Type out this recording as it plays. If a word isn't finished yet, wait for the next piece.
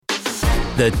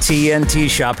The TNT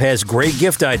Shop has great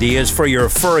gift ideas for your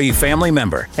furry family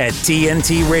member at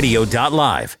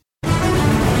tntradio.live.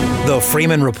 The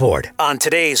Freeman Report on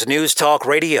today's News Talk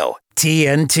Radio,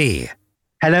 TNT.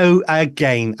 Hello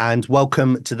again and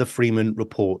welcome to the Freeman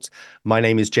Report. My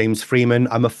name is James Freeman.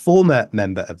 I'm a former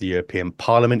member of the European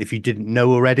Parliament, if you didn't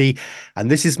know already. And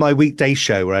this is my weekday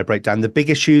show where I break down the big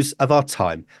issues of our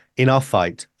time in our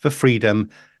fight for freedom,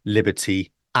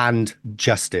 liberty and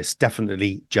justice.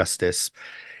 Definitely justice.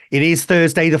 It is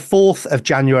Thursday, the 4th of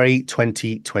January,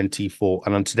 2024.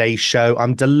 And on today's show,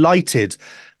 I'm delighted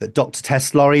that Dr.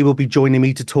 Tess Lawrie will be joining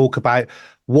me to talk about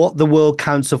what the World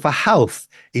Council for Health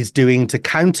is doing to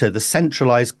counter the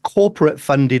centralized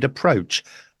corporate-funded approach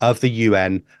of the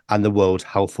UN and the World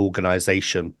Health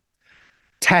Organization.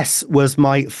 Tess was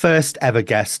my first ever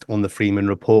guest on the Freeman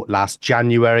Report last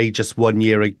January, just 1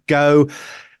 year ago,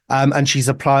 and she's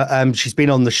been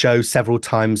on the show several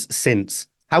times since.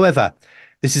 However,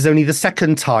 this is only the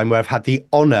second time where I've had the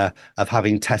honour of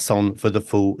having Tess on for the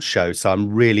full show, so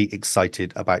I'm really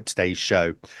excited about today's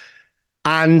show.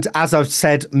 And as I've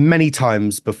said many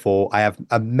times before, I have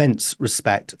immense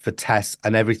respect for Tess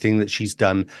and everything that she's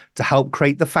done to help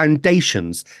create the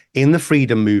foundations in the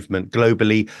freedom movement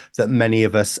globally that many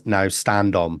of us now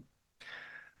stand on.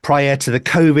 Prior to the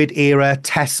COVID era,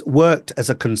 Tess worked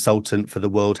as a consultant for the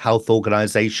World Health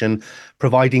Organization,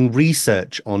 providing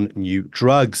research on new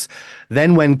drugs.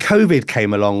 Then when COVID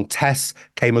came along, Tess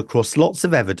came across lots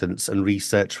of evidence and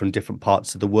research from different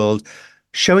parts of the world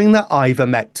showing that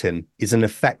ivermectin is an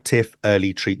effective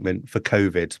early treatment for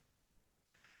COVID.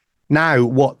 Now,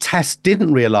 what Tess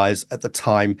didn't realise at the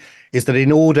time is that in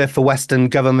order for Western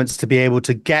governments to be able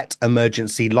to get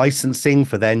emergency licensing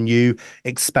for their new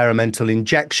experimental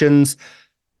injections,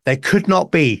 there could not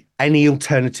be any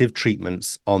alternative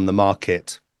treatments on the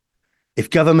market. If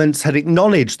governments had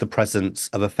acknowledged the presence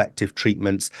of effective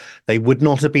treatments, they would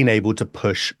not have been able to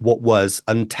push what was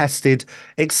untested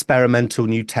experimental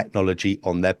new technology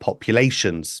on their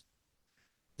populations.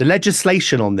 The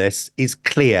legislation on this is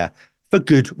clear for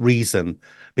good reason,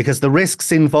 because the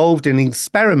risks involved in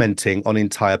experimenting on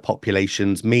entire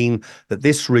populations mean that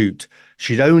this route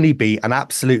should only be an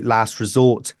absolute last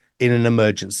resort in an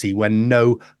emergency when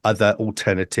no other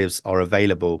alternatives are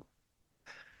available.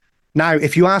 Now,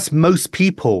 if you ask most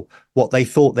people what they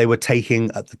thought they were taking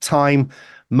at the time,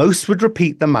 most would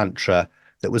repeat the mantra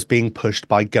that was being pushed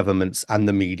by governments and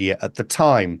the media at the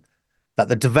time, that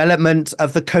the development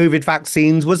of the COVID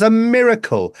vaccines was a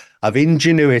miracle of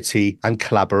ingenuity and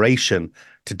collaboration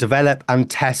to develop and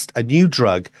test a new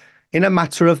drug in a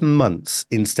matter of months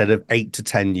instead of 8 to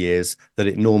 10 years that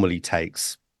it normally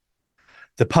takes.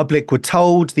 The public were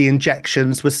told the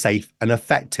injections were safe and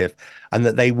effective and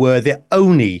that they were the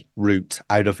only route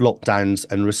out of lockdowns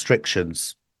and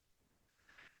restrictions.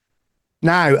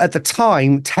 Now, at the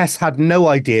time, Tess had no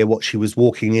idea what she was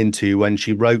walking into when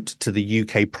she wrote to the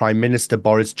UK Prime Minister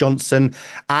Boris Johnson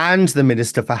and the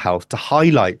Minister for Health to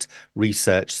highlight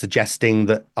research suggesting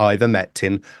that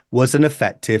ivermectin was an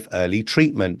effective early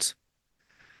treatment.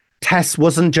 Tess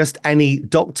wasn't just any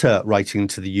doctor writing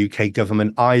to the UK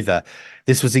government either.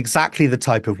 This was exactly the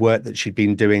type of work that she'd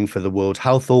been doing for the World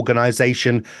Health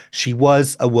Organization. She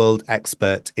was a world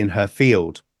expert in her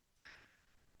field.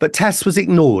 But Tess was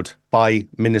ignored by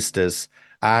ministers,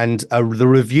 and the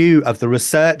review of the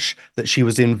research that she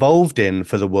was involved in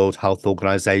for the World Health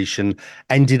Organization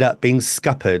ended up being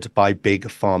scuppered by big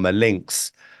pharma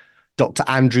links. Dr.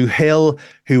 Andrew Hill,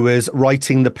 who was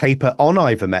writing the paper on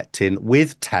ivermectin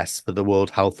with Tess for the World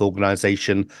Health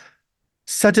Organization,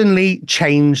 suddenly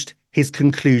changed his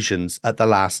conclusions at the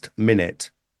last minute.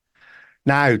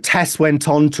 Now, Tess went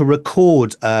on to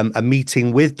record a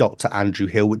meeting with Dr. Andrew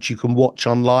Hill, which you can watch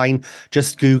online.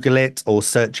 Just Google it or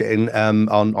search it on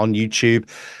YouTube.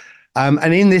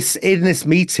 And in this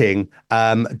meeting,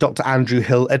 Dr. Andrew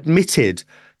Hill admitted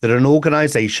that an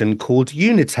organisation called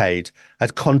Unitaid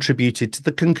had contributed to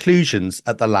the conclusions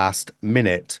at the last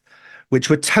minute,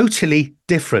 which were totally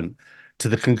different to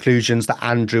the conclusions that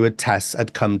Andrew and Tess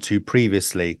had come to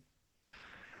previously.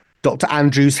 Dr.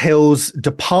 Andrew Hill's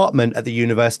department at the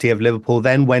University of Liverpool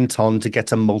then went on to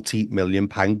get a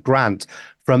multi-million-pound grant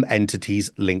from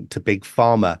entities linked to Big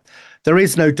Pharma. There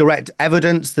is no direct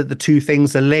evidence that the two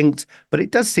things are linked, but it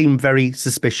does seem very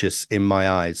suspicious in my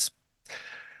eyes.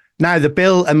 Now, the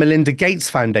Bill and Melinda Gates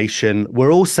Foundation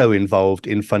were also involved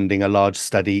in funding a large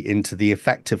study into the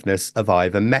effectiveness of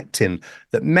ivermectin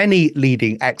that many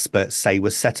leading experts say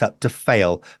was set up to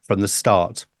fail from the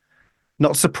start.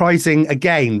 Not surprising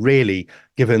again, really,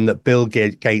 given that Bill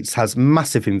Gates has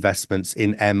massive investments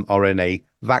in mRNA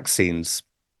vaccines.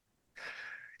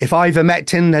 If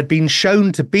ivermectin had been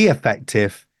shown to be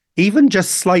effective, even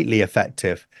just slightly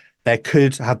effective, there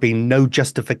could have been no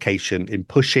justification in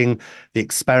pushing the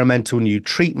experimental new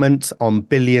treatment on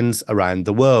billions around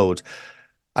the world.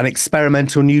 An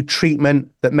experimental new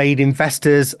treatment that made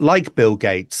investors like Bill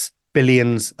Gates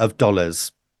billions of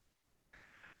dollars.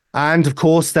 And of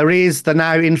course, there is the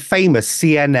now infamous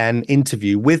CNN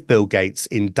interview with Bill Gates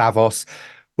in Davos,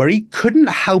 where he couldn't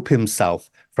help himself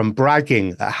from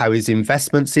bragging at how his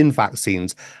investments in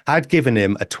vaccines had given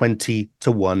him a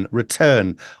 20-to-1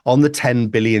 return on the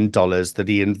 $10 billion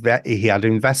that he had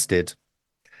invested.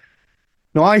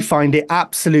 Now, I find it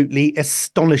absolutely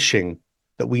astonishing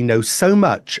that we know so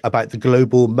much about the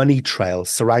global money trail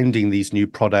surrounding these new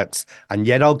products, and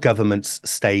yet our governments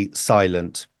stay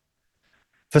silent.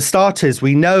 For starters,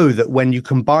 we know that when you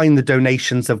combine the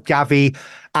donations of Gavi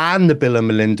and the Bill and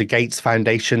Melinda Gates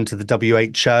Foundation to the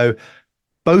WHO,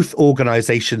 both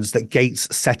organizations that Gates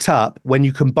set up, when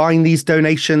you combine these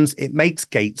donations, it makes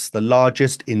Gates the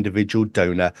largest individual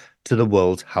donor to the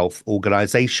World Health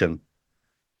Organization.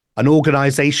 An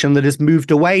organization that has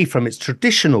moved away from its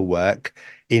traditional work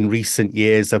in recent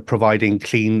years of providing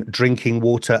clean drinking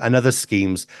water and other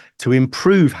schemes to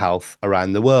improve health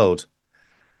around the world.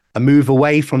 A move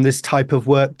away from this type of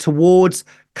work towards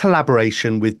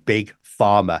collaboration with big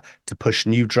pharma to push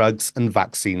new drugs and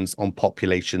vaccines on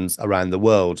populations around the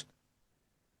world.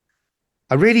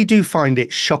 I really do find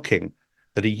it shocking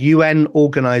that a UN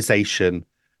organization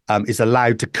is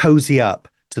allowed to cozy up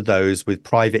to those with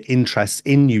private interests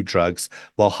in new drugs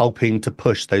while helping to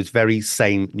push those very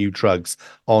same new drugs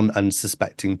on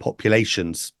unsuspecting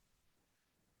populations.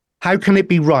 How can it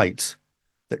be right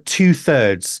that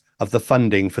 2/3 of the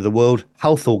funding for the World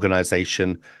Health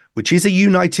Organization, which is a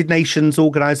United Nations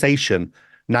organization,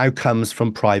 now comes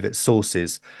from private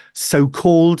sources,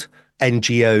 so-called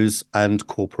NGOs and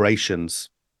corporations?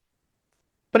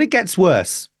 But it gets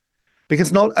worse,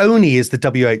 because not only is the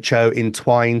WHO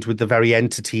entwined with the very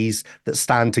entities that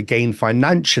stand to gain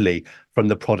financially from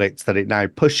the products that it now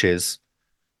pushes,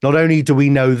 not only do we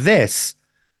know this,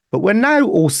 but we're now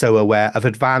also aware of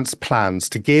advanced plans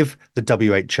to give the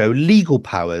WHO legal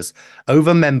powers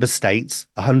over member states,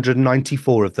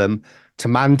 194 of them, to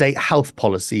mandate health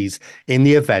policies in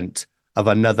the event of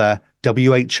another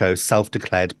WHO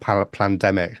self-declared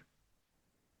pandemic.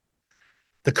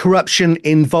 The corruption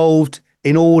involved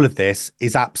in all of this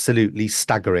is absolutely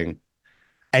staggering.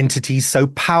 Entities so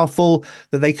powerful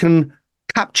that they can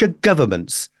capture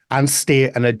governments and steer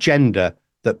an agenda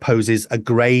that poses a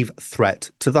grave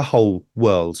threat to the whole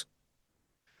world.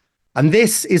 And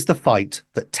this is the fight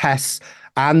that Tess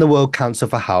and the World Council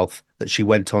for Health that she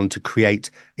went on to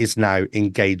create is now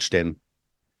engaged in.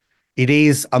 It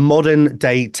is a modern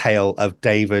day tale of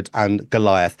David and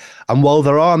Goliath. And while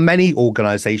there are many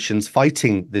organizations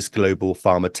fighting this global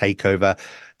pharma takeover,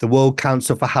 the World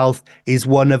Council for Health is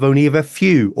one of only a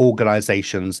few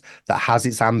organizations that has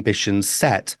its ambitions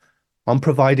set on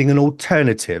providing an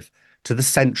alternative to the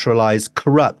centralized,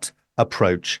 corrupt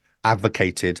approach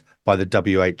advocated by the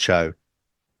WHO.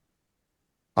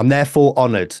 I'm therefore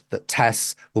honoured that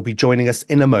Tess will be joining us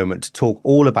in a moment to talk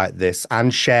all about this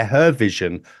and share her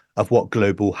vision of what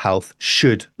global health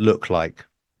should look like.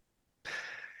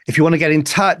 If you want to get in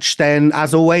touch, then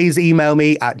as always, email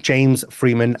me at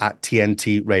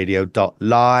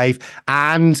jamesfreeman@tntradio.live.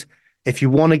 And if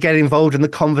you want to get involved in the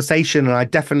conversation, and I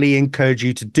definitely encourage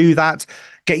you to do that,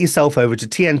 get yourself over to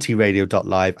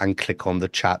tntradio.live and click on the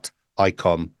chat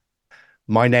icon.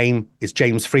 My name is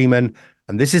James Freeman,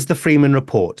 and this is the Freeman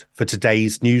Report for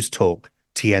today's News Talk,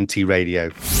 TNT Radio.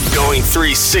 Going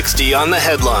 360 on the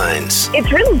headlines.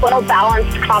 It's really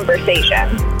well-balanced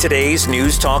conversation. Today's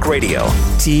News Talk Radio,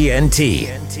 TNT.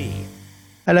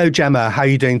 Hello, Gemma. How are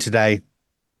you doing today?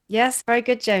 Yes, very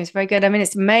good, James. Very good. I mean,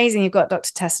 it's amazing you've got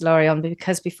Dr. Tess Lawrie on,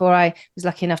 because before I was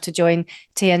lucky enough to join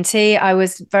TNT, I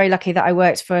was very lucky that I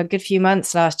worked for a good few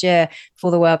months last year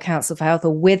for the World Council for Health,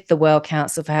 or with the World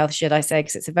Council for Health, should I say,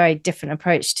 because it's a very different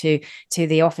approach to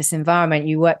the office environment.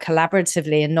 You work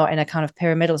collaboratively and not in a kind of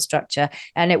pyramidal structure.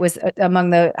 And it was among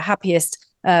the happiest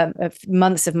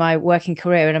months of my working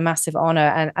career, and a massive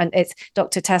honor. And it's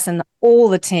Dr. Tess and all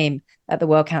the team at the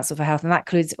World Council for Health, and that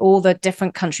includes all the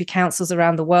different country councils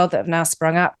around the world that have now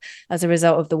sprung up as a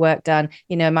result of the work done.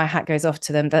 You know, my hat goes off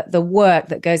to them. The work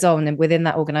that goes on within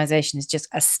that organization is just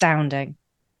astounding.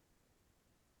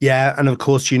 Yeah, and of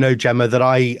course, you know, Gemma, that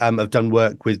I have done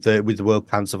work with the World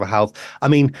Council for Health. I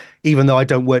mean, even though I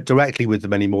don't work directly with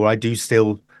them anymore, I do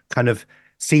still kind of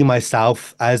see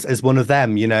myself as one of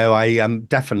them. You know, I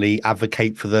definitely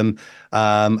advocate for them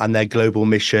and their global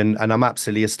mission, and I'm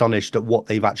absolutely astonished at what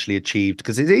they've actually achieved,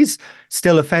 because it is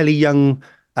still a fairly young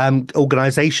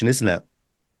organization, isn't it?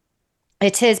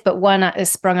 It is, but one that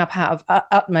has sprung up out of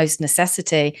utmost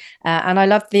necessity. And I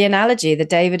love the analogy, the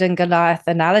David and Goliath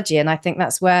analogy. And I think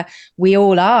that's where we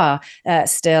all are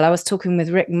still. I was talking with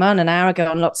Rick Munn an hour ago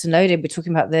on Locked and Loaded. We're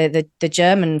talking about the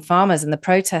German farmers and the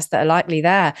protests that are likely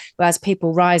there, whereas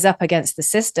people rise up against the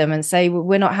system and say,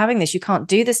 we're not having this. You can't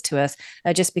do this to us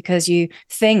just because you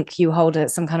think you hold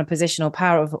some kind of position or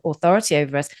power of authority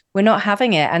over us. We're not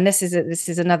having it. And this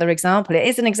is another example. It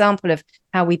is an example of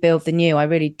how we build the new. I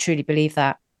really, truly believe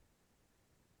that.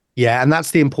 Yeah, and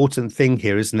that's the important thing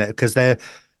here, isn't it? Because there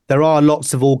are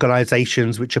lots of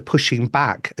organizations which are pushing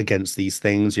back against these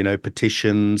things,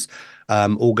 petitions,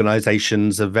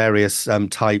 organizations of various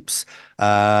types,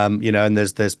 and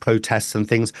there's protests and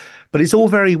things. But it's all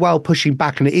very well pushing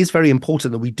back. And it is very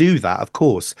important that we do that, of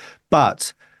course.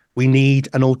 But we need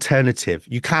an alternative.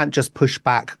 You can't just push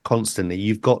back constantly.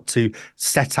 You've got to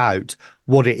set out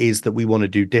what it is that we want to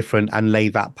do different and lay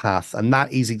that path. And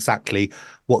that is exactly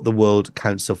what the World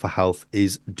Council for Health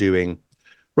is doing.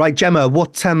 Right, Gemma,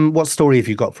 what story have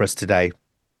you got for us today?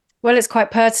 Well, it's quite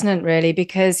pertinent, really,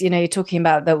 because, you're talking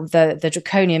about the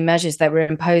draconian measures that were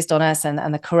imposed on us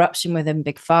and the corruption within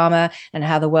Big Pharma and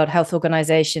how the World Health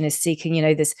Organization is seeking,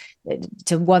 this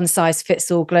to one size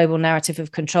fits all global narrative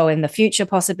of control in the future,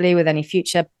 possibly with any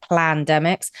future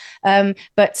pandemics.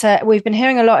 But we've been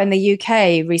hearing a lot in the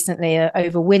UK recently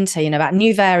over winter, about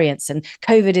new variants and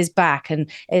COVID is back and,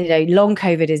 long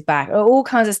COVID is back, all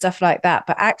kinds of stuff like that.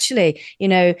 But actually,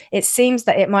 it seems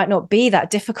that it might not be that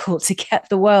difficult to get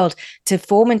the world to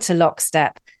form into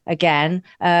lockstep again,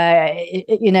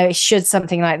 should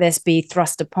something like this be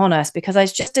thrust upon us. Because I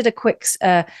just did a quick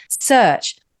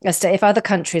search as to if other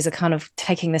countries are kind of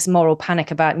taking this moral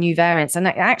panic about new variants. And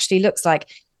it actually looks like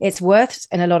it's worse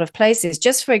in a lot of places.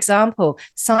 Just for example,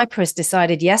 Cyprus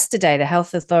decided yesterday, the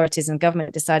health authorities and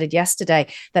government decided yesterday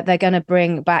that they're going to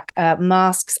bring back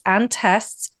masks and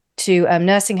tests to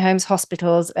nursing homes,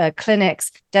 hospitals,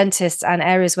 clinics, dentists, and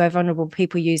areas where vulnerable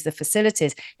people use the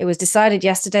facilities. It was decided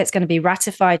yesterday. It's going to be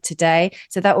ratified today.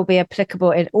 So that will be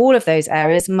applicable in all of those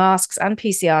areas. Masks and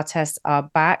PCR tests are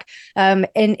back. In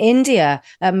India,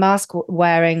 mask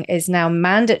wearing is now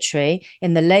mandatory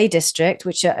in the Leh district,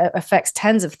 which affects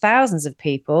tens of thousands of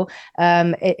people.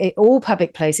 All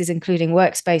public places, including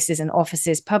workspaces and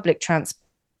offices, public transport.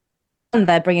 And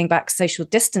they're bringing back social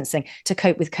distancing to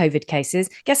cope with COVID cases.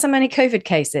 Guess how many COVID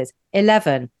cases?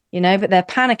 11. But they're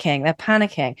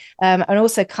panicking. And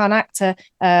also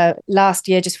Karnataka last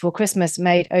year, just before Christmas,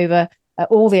 made over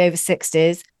all the over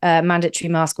 60s mandatory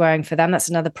mask wearing for them. That's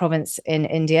another province in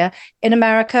India. In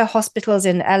America, hospitals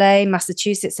in LA,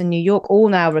 Massachusetts, and New York all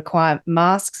now require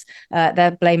masks.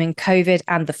 They're blaming COVID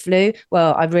and the flu.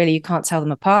 Well, you can't tell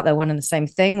them apart. They're one and the same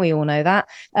thing. We all know that.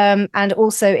 And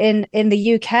also in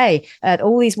the UK,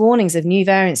 all these warnings of new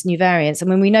variants. I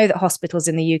mean, we know that hospitals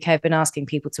in the UK have been asking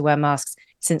people to wear masks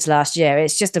since last year.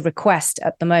 It's just a request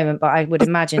at the moment, but I would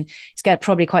imagine it's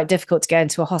probably quite difficult to get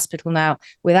into a hospital now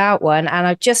without one. And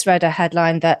I've just read a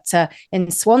headline that in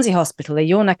Swansea Hospital, in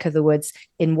your neck of the woods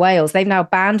in Wales, they've now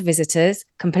banned visitors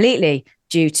completely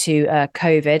due to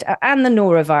COVID and the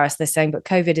norovirus, they're saying, but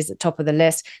COVID is at the top of the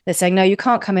list. They're saying, no, you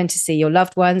can't come in to see your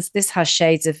loved ones. This has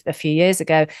shades of a few years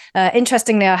ago.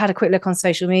 Interestingly, I had a quick look on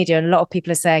social media and a lot of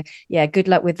people are saying, yeah, good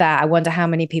luck with that. I wonder how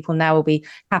many people now will be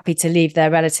happy to leave their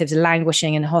relatives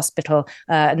languishing in hospital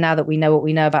now that we know what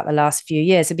we know about the last few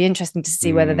years. It'd be interesting to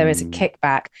see whether there is a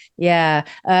kickback. Yeah.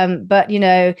 But,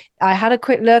 I had a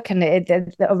quick look and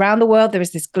around the world, there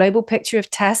is this global picture of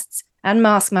tests and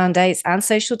mask mandates and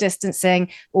social distancing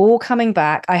all coming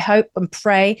back. I hope and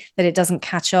pray that it doesn't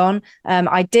catch on.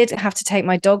 I did have to take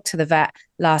my dog to the vet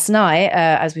last night,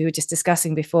 as we were just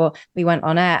discussing before we went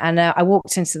on air. And I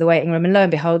walked into the waiting room and lo and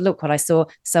behold, look what I saw,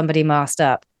 somebody masked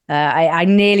up. I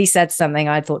nearly said something.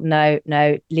 I thought, no,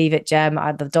 leave it, Gem.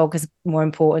 The dog is more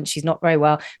important. She's not very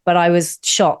well. But I was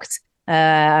shocked.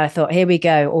 I thought, here we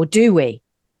go. Or do we?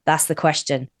 That's the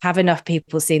question. Have enough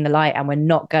people seen the light and we're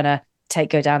not going to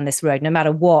go down this road, no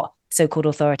matter what so-called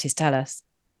authorities tell us.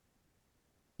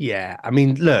 Yeah, I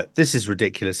mean, look, this is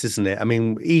ridiculous, isn't it? I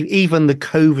mean, even the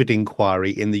COVID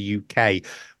inquiry in the UK,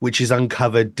 which is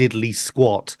uncovered diddly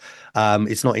squat,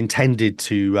 it's not intended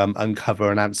to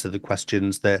uncover and answer the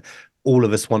questions that all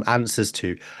of us want answers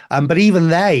to. But even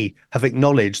they have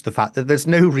acknowledged the fact that there's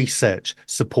no research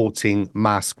supporting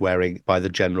mask wearing by the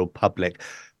general public,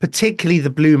 particularly the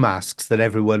blue masks that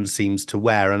everyone seems to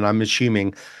wear. And I'm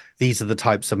assuming these are the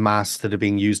types of masks that are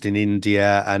being used in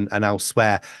India and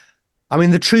elsewhere. I mean,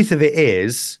 the truth of it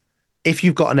is, if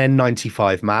you've got an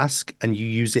N95 mask and you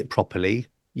use it properly,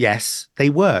 yes, they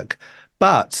work.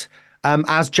 But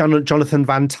as Jonathan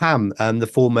Van Tam, the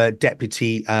former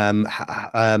deputy, the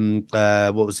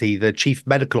chief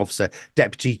medical officer,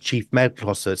 deputy chief medical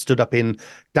officer, stood up in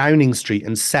Downing Street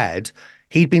and said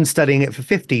he'd been studying it for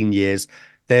 15 years.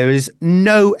 There is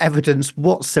no evidence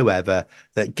whatsoever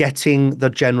that getting the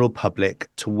general public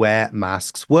to wear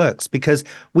masks works, because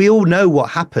we all know what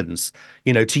happens.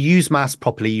 To use masks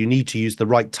properly, you need to use the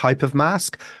right type of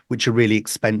mask, which are really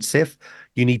expensive.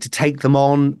 You need to take them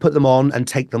on, put them on and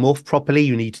take them off properly.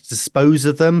 You need to dispose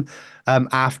of them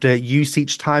after use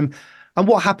each time. And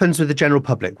what happens with the general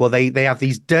public? Well, they have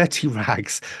these dirty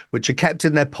rags which are kept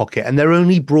in their pocket, and they're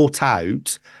only brought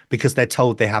out because they're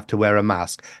told they have to wear a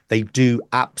mask. They do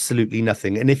absolutely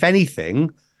nothing. And if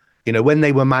anything, when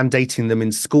they were mandating them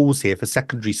in schools here for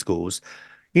secondary schools,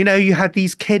 you had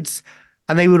these kids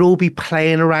and they would all be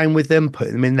playing around with them,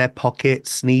 putting them in their pockets,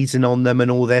 sneezing on them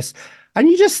and all this. And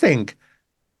you just think,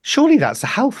 surely that's a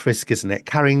health risk, isn't it?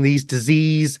 Carrying these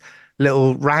disease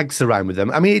little rags around with them.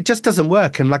 I mean, it just doesn't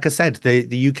work. And like I said,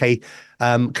 the UK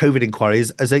COVID inquiry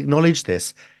has acknowledged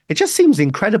this. It just seems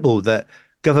incredible that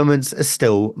governments are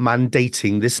still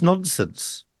mandating this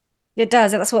nonsense. It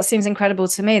does. That's what seems incredible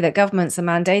to me, that governments are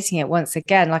mandating it once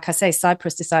again. Like I say,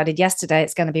 Cyprus decided yesterday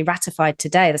it's going to be ratified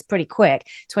today. That's pretty quick,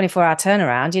 24-hour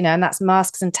turnaround, and that's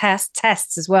masks and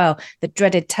tests as well. The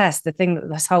dreaded test, the thing that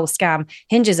this whole scam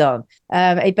hinges on.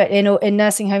 But in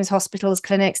nursing homes, hospitals,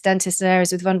 clinics, dentists, and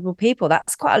areas with vulnerable people,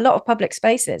 that's quite a lot of public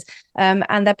spaces.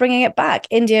 And they're bringing it back.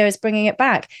 India is bringing it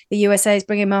back. The USA is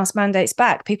bringing mask mandates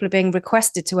back. People are being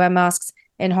requested to wear masks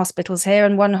in hospitals here,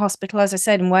 and one hospital, as I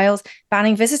said, in Wales,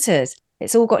 banning visitors.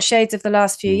 It's all got shades of the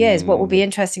last few years. What will be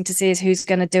interesting to see is who's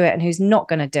going to do it and who's not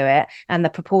going to do it, and the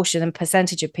proportion and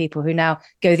percentage of people who now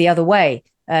go the other way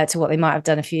to what they might have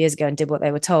done a few years ago and did what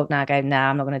they were told, now go, nah,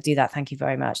 I'm not going to do that, thank you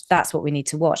very much. That's what we need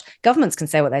to watch. Governments can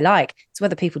say what they like. It's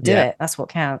whether people do it. That's what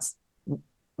counts.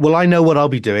 Well, I know what I'll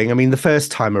be doing. I mean, the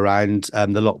first time around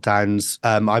the lockdowns,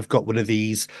 I've got one of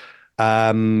these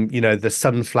the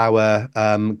sunflower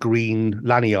green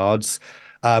lanyards,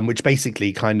 which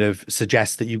basically kind of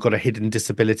suggests that you've got a hidden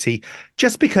disability,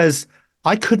 just because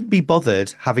I couldn't be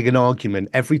bothered having an argument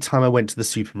every time I went to the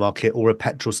supermarket or a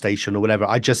petrol station or whatever.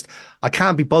 I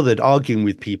can't be bothered arguing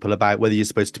with people about whether you're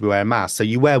supposed to wear a mask. So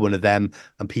you wear one of them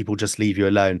and people just leave you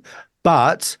alone.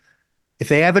 But if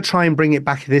they ever try and bring it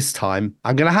back this time,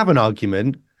 I'm going to have an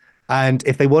argument. And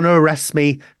if they want to arrest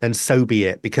me, then so be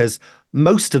it, because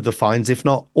most of the fines, if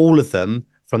not all of them,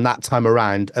 from that time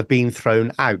around have been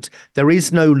thrown out. There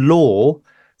is no law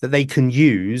that they can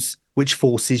use which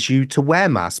forces you to wear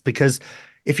masks, because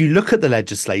if you look at the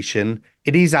legislation,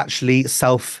 it is actually you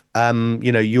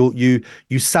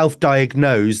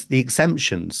self-diagnose the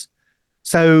exemptions.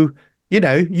 So,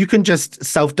 you can just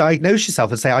self-diagnose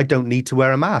yourself and say, I don't need to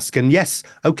wear a mask. And yes,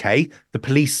 okay, the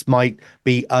police might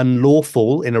be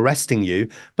unlawful in arresting you,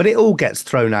 but it all gets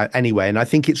thrown out anyway. And I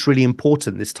think it's really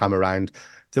important this time around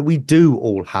that we do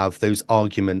all have those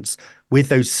arguments with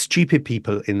those stupid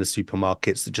people in the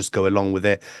supermarkets that just go along with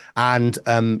it. And,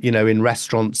 in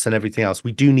restaurants and everything else,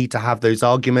 we do need to have those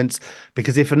arguments,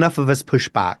 because if enough of us push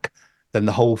back, then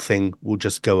the whole thing will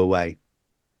just go away.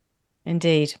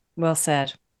 Indeed. Well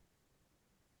said.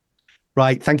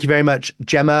 Right. Thank you very much,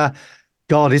 Gemma.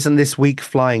 God, isn't this week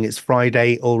flying? It's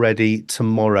Friday already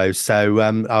tomorrow. So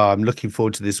I'm looking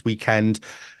forward to this weekend.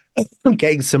 I'm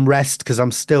getting some rest because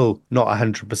I'm still not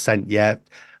 100% yet.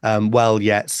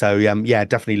 Yet. So,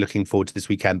 definitely looking forward to this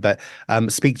weekend. But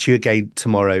speak to you again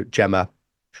tomorrow, Gemma.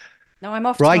 No, I'm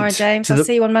off tomorrow, James. I'll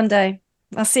see you on Monday.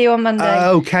 Okay.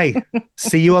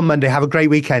 See you on Monday. Have a great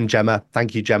weekend, Gemma.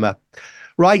 Thank you, Gemma.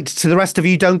 Right, to the rest of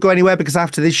you, don't go anywhere, because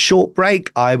after this short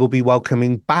break, I will be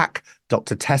welcoming back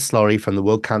Dr. Tess Lawrie from the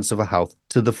World Council for Health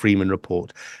to the Freeman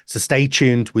Report. So stay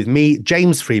tuned with me,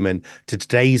 James Freeman, to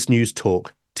today's News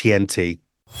Talk, TNT.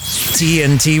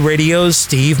 TNT Radio's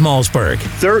Steve Malzberg.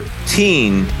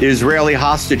 13 Israeli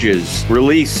hostages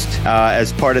released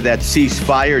as part of that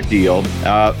ceasefire deal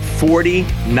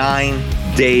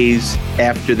 49 days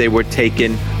after they were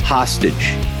taken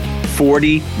hostage.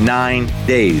 49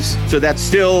 days. So that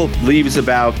still leaves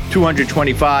about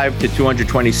 225 to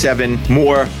 227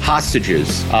 more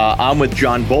hostages. I'm with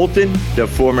John Bolton, the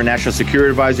former national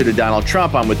security advisor to Donald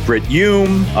Trump. I'm with Britt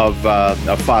Hume of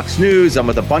Fox News. I'm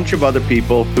with a bunch of other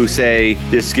people who say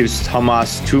this gives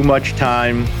Hamas too much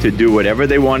time to do whatever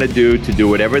they want to do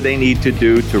whatever they need to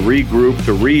do, to regroup,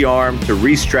 to rearm, to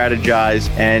re-strategize.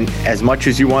 And as much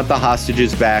as you want the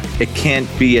hostages back, it can't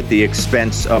be at the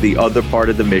expense of the other part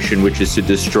of the mission, which is to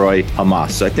destroy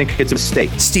Hamas. So I think it's a mistake.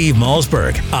 Steve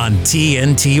Malzberg on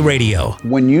TNT Radio.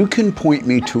 When you can point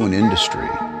me to an industry,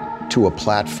 to a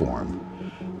platform,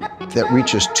 that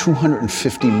reaches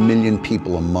 250 million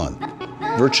people a month,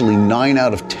 virtually 9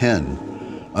 out of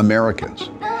 10 Americans.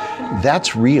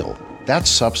 That's real, that's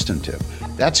substantive,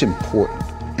 that's important.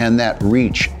 And that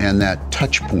reach and that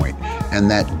touch point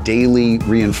and that daily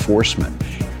reinforcement,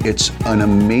 it's an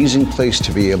amazing place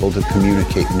to be able to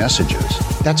communicate messages.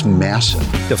 That's massive.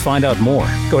 To find out more,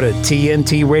 go to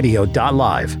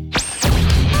tntradio.live.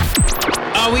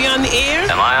 Are we on the air?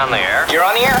 Am I on the air? You're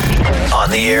on the air? On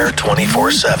the air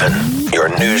 24/7. Your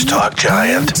news talk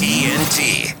giant.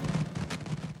 TNT.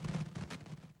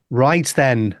 Right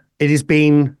then, it has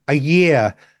been a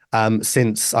year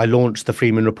since I launched the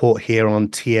Freeman Report here on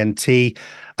TNT.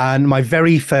 And my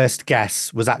very first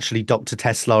guest was actually Dr.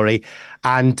 Tess Lawrie.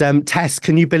 And Tess,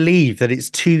 can you believe that it's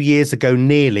 2 years ago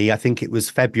nearly, I think it was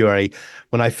February,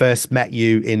 when I first met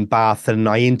you in Bath and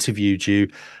I interviewed you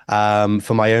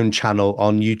for my own channel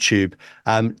on YouTube.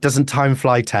 Doesn't time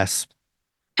fly, Tess?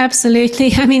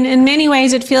 Absolutely. I mean, in many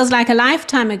ways, it feels like a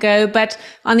lifetime ago, but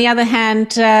on the other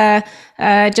hand,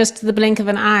 just the blink of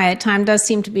an eye, time does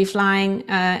seem to be flying,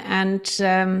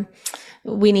 and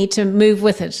we need to move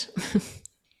with it.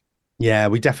 Yeah,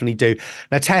 we definitely do.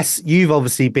 Now, Tess, you've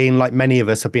obviously been, like many of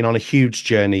us, have been on a huge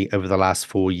journey over the last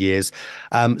 4 years.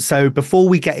 So before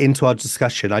we get into our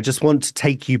discussion, I just want to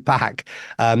take you back.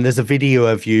 There's a video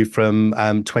of you from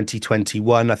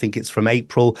 2021, I think it's from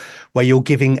April, where you're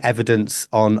giving evidence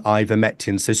on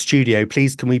ivermectin. So studio,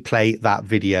 please, can we play that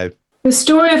video? The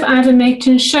story of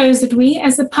ivermectin shows that we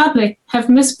as the public have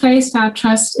misplaced our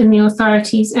trust in the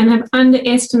authorities and have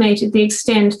underestimated the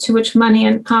extent to which money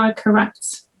and power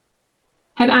corrupts.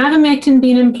 Had ivermectin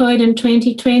been employed in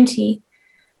 2020,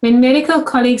 when medical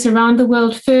colleagues around the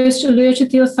world first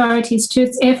alerted the authorities to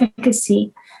its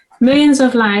efficacy, millions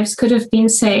of lives could have been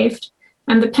saved,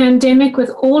 and the pandemic,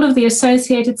 with all of the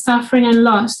associated suffering and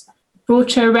loss, brought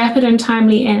to a rapid and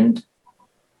timely end.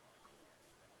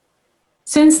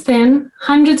 Since then,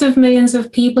 hundreds of millions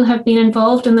of people have been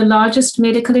involved in the largest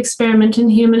medical experiment in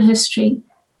human history,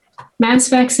 mass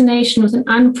vaccination with an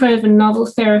unproven novel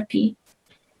therapy.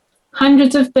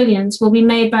 Hundreds of billions will be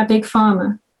made by Big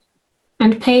Pharma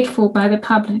and paid for by the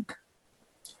public.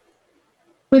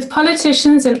 With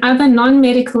politicians and other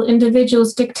non-medical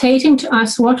individuals dictating to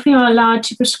us what we are allowed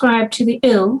to prescribe to the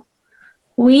ill,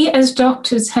 we as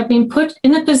doctors have been put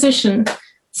in a position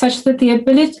such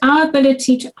that our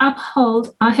ability to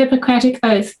uphold our Hippocratic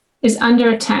oath is under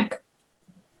attack.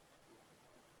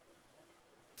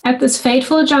 At this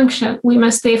fateful juncture, we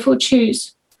must therefore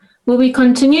choose. Will we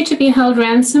continue to be held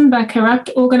ransom by corrupt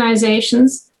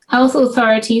organizations, health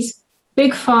authorities,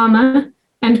 big pharma,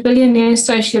 and billionaire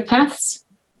sociopaths?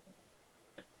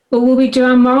 Or will we do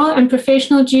our moral and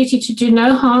professional duty to do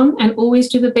no harm and always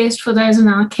do the best for those in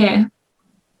our care?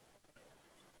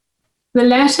 The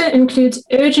latter includes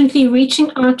urgently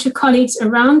reaching out to colleagues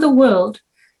around the world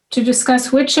to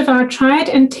discuss which of our tried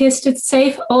and tested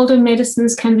safe older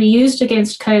medicines can be used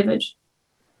against COVID.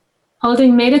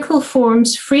 Holding medical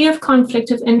forums free of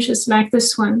conflict of interest like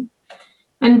this one,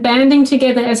 and banding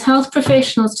together as health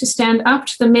professionals to stand up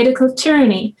to the medical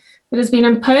tyranny that has been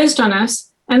imposed on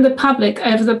us and the public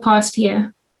over the past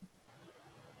year.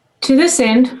 To this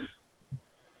end,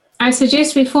 I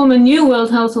suggest we form a new World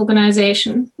Health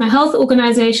Organization, a health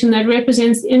organization that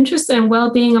represents the interests and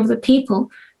well-being of the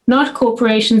people, not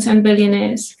corporations and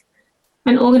billionaires.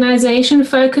 An organization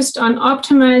focused on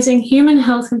optimizing human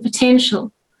health and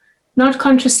potential, not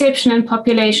contraception and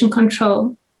population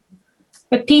control,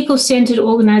 a people-centered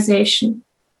organization.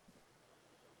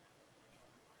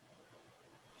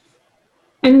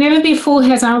 And never before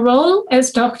has our role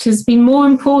as doctors been more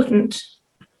important,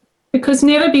 because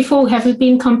never before have we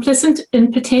been complicit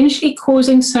in potentially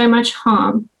causing so much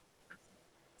harm.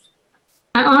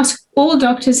 I ask all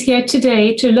doctors here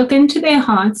today to look into their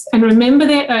hearts and remember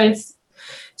their oath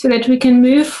so that we can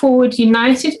move forward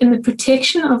united in the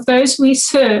protection of those we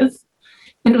serve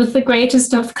and with the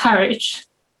greatest of courage.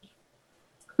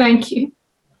 Thank you.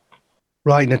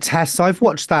 Right, now, Tess, I've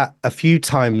watched that a few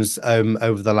times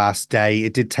over the last day.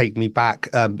 It did take me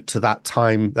back to that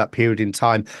time, that period in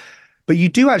time. But you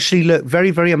do actually look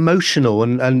very, very emotional.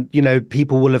 And you know,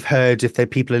 people will have heard, if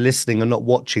people are listening and not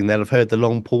watching, they'll have heard the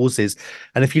long pauses.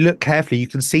 And if you look carefully, you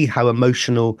can see how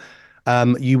emotional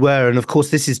you were. And of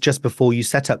course, this is just before you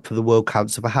set up for the World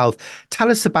Council for Health. Tell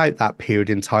us about that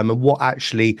period in time and what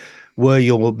actually were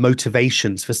your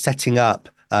motivations for setting up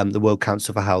the World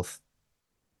Council for Health.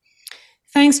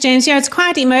 Thanks, James. Yeah, it's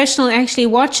quite emotional actually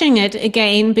watching it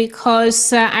again,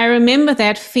 because I remember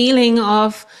that feeling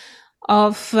of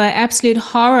of absolute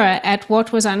horror at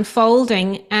what was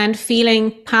unfolding and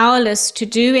feeling powerless to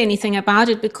do anything about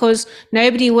it because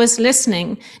nobody was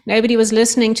listening. Nobody was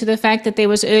listening to the fact that there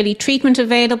was early treatment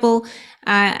available.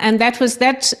 And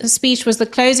that speech was the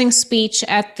closing speech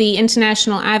at the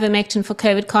International Ivermectin for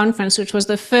COVID conference, which was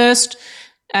the first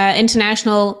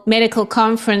international medical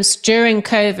conference during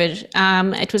COVID.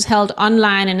 It was held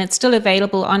online, and it's still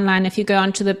available online if you go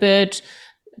onto the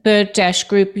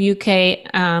Bird-Group UK,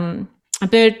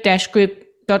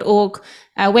 bird-group.org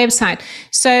website.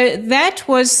 So that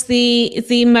was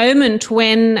the moment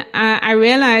when I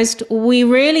realized we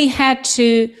really had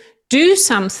to do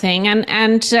something,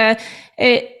 and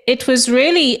it was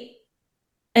really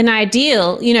an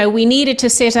ideal. We needed to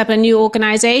set up a new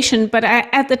organization, but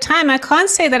at the time, I can't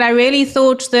say that I really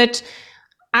thought that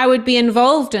I would be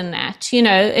involved in that.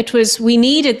 We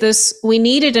needed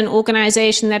an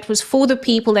organization that was for the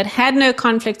people, that had no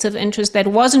conflicts of interest, that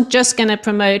wasn't just going to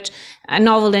promote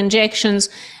novel injections,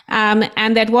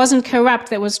 and that wasn't corrupt,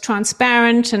 that was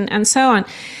transparent and so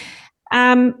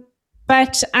on.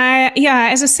 But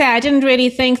as I say, I didn't really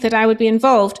think that I would be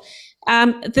involved.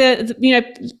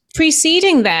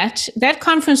 Preceding that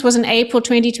conference was in April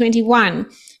 2021.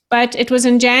 But it was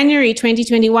in January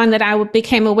 2021 that I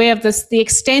became aware of the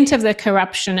extent of the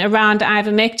corruption around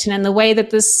ivermectin and the way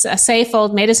that this safe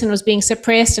old medicine was being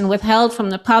suppressed and withheld from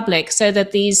the public so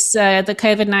that the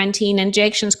COVID-19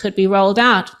 injections could be rolled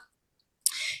out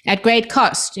at great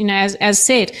cost, as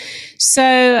said.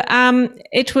 So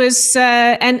it was,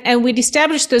 and we'd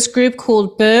established this group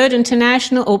called Bird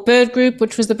International, or Bird Group,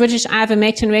 which was the British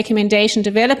Ivermectin Recommendation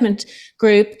Development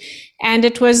Group. And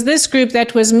it was this group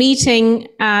that was meeting.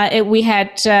 We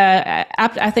had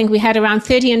I think we had around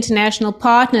 30 international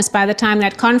partners by the time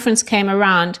that conference came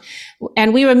around.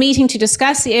 And we were meeting to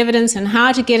discuss the evidence and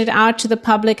how to get it out to the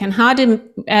public and how to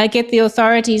get the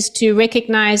authorities to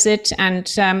recognize it. And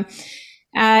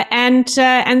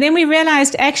then we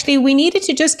realized actually we needed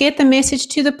to just get the message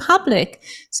to the public.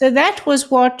 So that was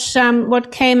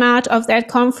what came out of that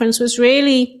conference, was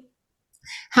really,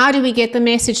 how do we get the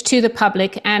message to the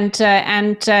public? And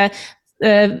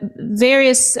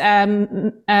various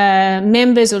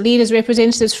members or leaders,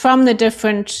 representatives from the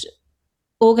different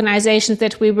organizations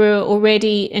that we were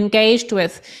already engaged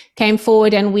with came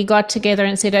forward, and we got together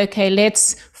and said, okay,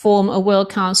 let's form a World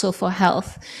Council for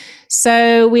Health.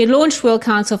 So we launched World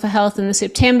Council for Health in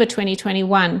September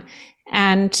 2021,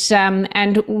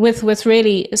 and with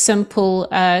really simple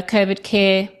COVID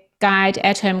care guide,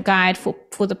 at-home guide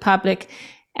for the public.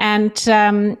 And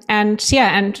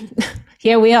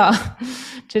here we are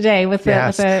today with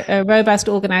a robust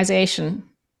organization.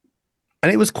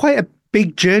 And it was quite a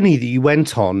big journey that you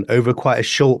went on over quite a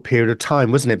short period of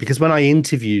time, wasn't it? Because when I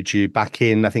interviewed you back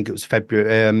in, I think it was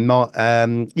February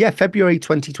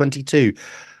 2022,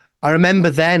 I remember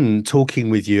then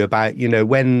talking with you about,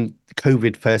 when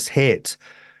COVID first hit,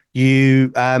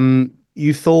 you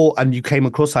thought, and you came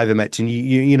across ivermectin,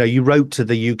 you wrote to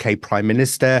the UK Prime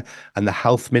Minister and the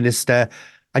Health Minister,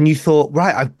 and you thought,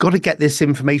 right, I've got to get this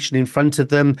information in front of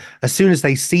them. As soon as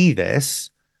they see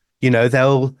this,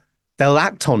 they'll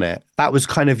act on it. That was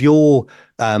kind of your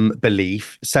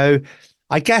belief. So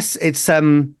I guess it's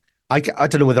I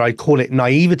don't know whether I'd call it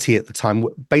naivety at the time,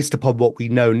 based upon what we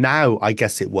know now. I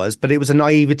guess it was, but it was a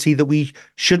naivety that we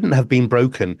shouldn't have been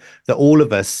broken, that all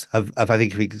of us have I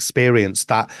think, experienced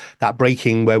that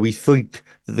breaking, where we think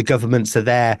that the governments are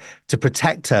there to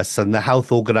protect us and the health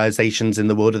organizations in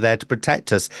the world are there to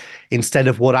protect us, instead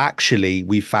of what actually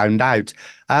we found out.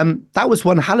 That was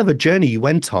one hell of a journey you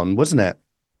went on, wasn't it?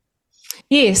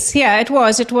 Yes, it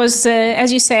was. It was,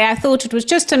 as you say, I thought it was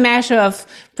just a matter of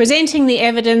presenting the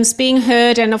evidence, being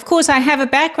heard. And of course, I have a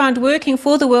background working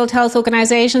for the World Health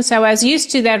Organization, so I was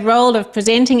used to that role of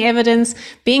presenting evidence,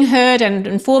 being heard and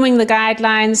informing the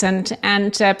guidelines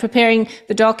and preparing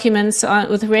the documents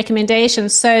with the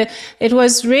recommendations. So it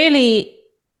was really,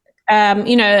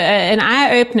 an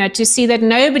eye-opener to see that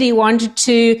nobody wanted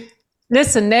to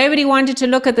listen, nobody wanted to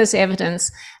look at this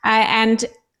evidence. And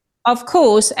of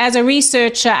course, as a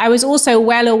researcher, I was also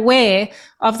well aware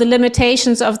of the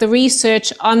limitations of the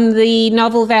research on the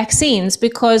novel vaccines,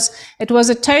 because it was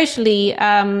a totally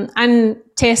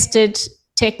untested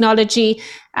technology,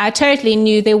 totally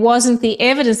new. There wasn't the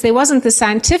evidence, there wasn't the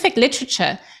scientific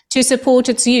literature to support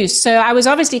its use. So I was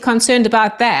obviously concerned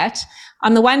about that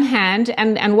on the one hand,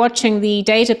 and watching the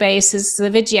databases,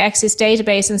 the VIGI-Access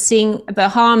database, and seeing the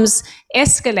harms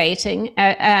escalating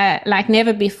like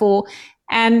never before.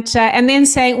 And then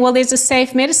saying, well, there's a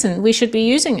safe medicine, we should be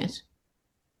using it.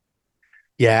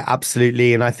 Yeah,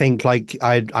 absolutely. And I think,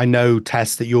 I know,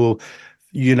 Tess, that you're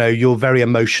you're very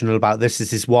emotional about this.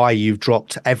 This is why you've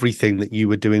dropped everything that you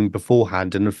were doing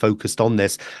beforehand and have focused on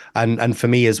this. And for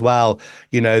me as well,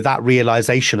 that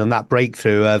realization and that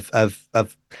breakthrough of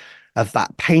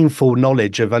that painful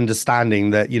knowledge of understanding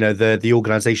that, the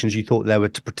organizations you thought they were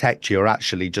to protect you are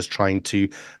actually just trying to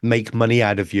make money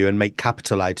out of you and make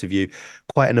capital out of you.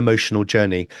 Quite an emotional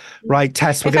journey. Right,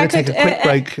 Tess, we're going to take a quick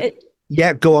break.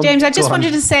 Yeah, go on. James, I just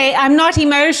wanted to say I'm not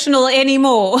emotional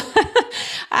anymore.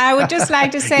 I would just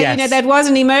like to say, yes. That was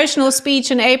an emotional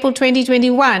speech in April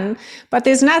 2021, but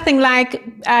there's nothing like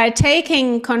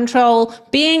taking control,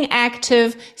 being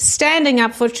active, standing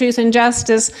up for truth and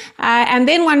justice. And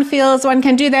then one feels one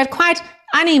can do that quite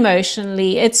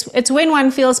unemotionally. It's when one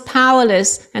feels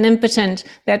powerless and impotent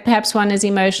that perhaps one is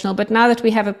emotional. But now that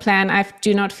we have a plan, I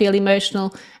do not feel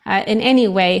emotional in any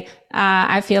way.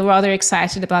 I feel rather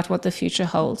excited about what the future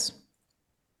holds.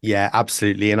 Yeah,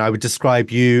 absolutely. And I would describe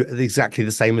you exactly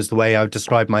the same as the way I would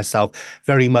describe myself,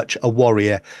 very much a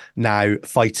warrior now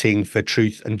fighting for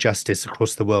truth and justice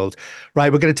across the world.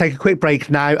 Right, we're going to take a quick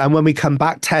break now. And when we come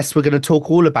back, Tess, we're going to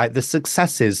talk all about the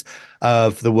successes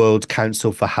of the World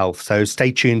Council for Health. So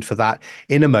stay tuned for that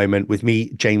in a moment with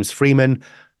me, James Freeman,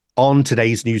 on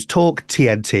today's News Talk,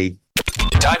 TNT.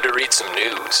 Time to read some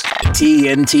news.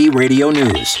 TNT Radio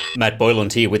News. Matt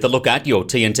Boyland here with a look at your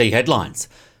TNT headlines.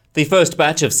 The first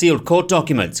batch of sealed court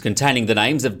documents containing the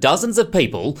names of dozens of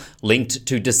people linked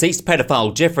to deceased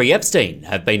pedophile Jeffrey Epstein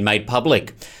have been made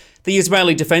public. The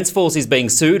Israeli Defence Force is being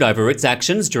sued over its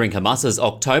actions during Hamas's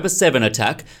October 7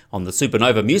 attack on the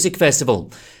Supernova Music Festival.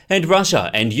 And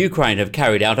Russia and Ukraine have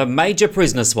carried out a major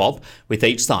prisoner swap, with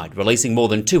each side releasing more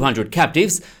than 200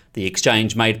 captives, the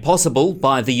exchange made possible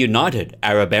by the United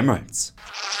Arab Emirates.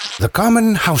 The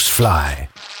common housefly,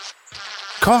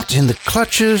 caught in the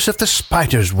clutches of the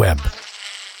spider's web.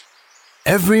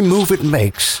 Every move it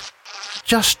makes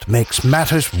just makes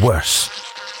matters worse.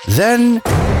 Then,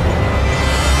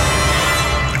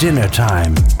 dinner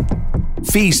time.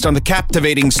 Feast on the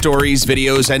captivating stories,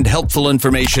 videos, and helpful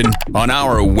information on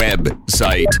our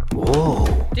website. Whoa.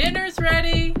 Dinner's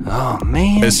ready. Oh,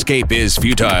 man. Escape is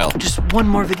futile. Just one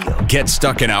more video. Get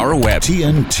stuck in our web.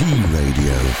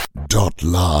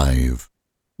 TNTRadio.live.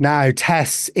 Now,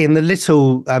 Tess, in the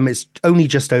little, it's only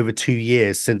just over 2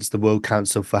 years since the World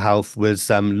Council for Health was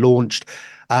launched.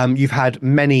 You've had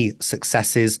many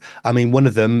successes. I mean, one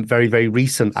of them, very, very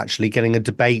recent, actually, getting a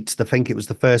debate. I think it was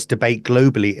the first debate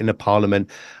globally in a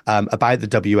parliament about the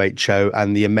WHO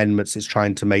and the amendments it's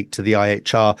trying to make to the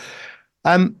IHR.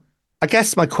 I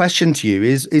guess my question to you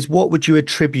is what would you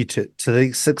attribute it to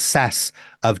the success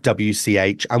of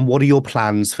WCH, and what are your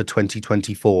plans for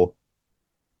 2024?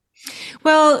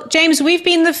 Well, James, we've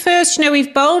been the first,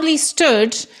 we've boldly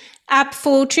stood up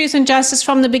for truth and justice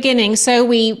from the beginning. So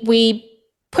we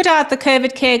put out the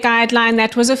COVID care guideline.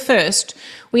 That was a first.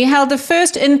 We held the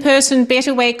first in-person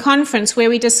Better Way conference where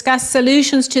we discussed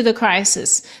solutions to the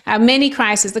crisis, many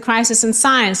crises, the crisis in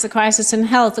science, the crisis in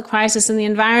health, the crisis in the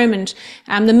environment,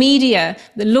 the media,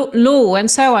 the law,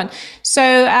 and so on.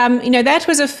 So, that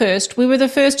was a first. We were the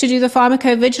first to do the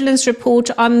pharmacovigilance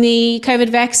report on the COVID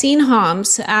vaccine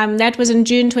harms. That was in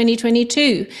June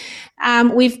 2022.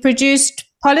 We've produced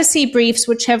policy briefs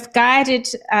which have guided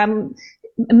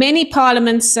many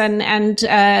parliaments and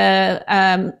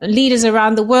leaders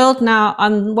around the world now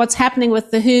on what's happening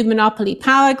with the WHO monopoly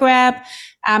power grab,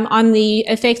 on the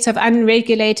effects of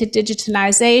unregulated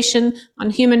digitalization,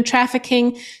 on human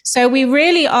trafficking. So we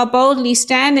really are boldly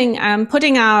standing,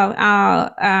 putting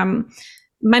our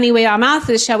money where our mouth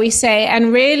is, shall we say,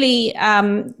 and really,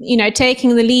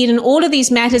 taking the lead in all of these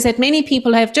matters that many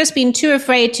people have just been too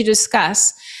afraid to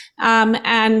discuss.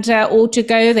 Or to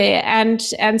go there and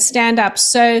stand up.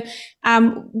 So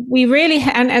we really,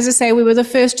 and as I say, we were the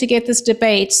first to get this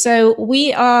debate. So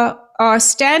we are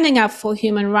standing up for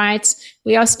human rights.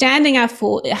 We are standing up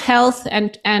for health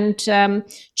and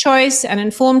choice and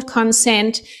informed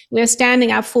consent. We are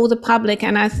standing up for the public,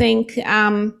 and I think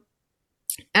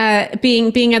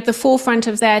being at the forefront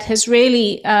of that has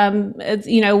really,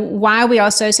 why we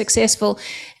are so successful.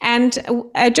 And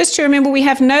just to remember, we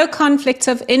have no conflicts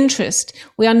of interest.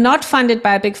 We are not funded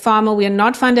by Big Pharma. We are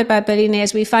not funded by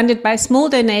billionaires. We're funded by small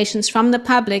donations from the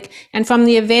public and from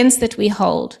the events that we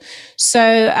hold. So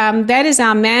that is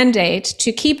our mandate,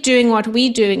 to keep doing what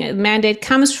we're doing. The mandate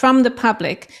comes from the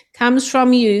public, comes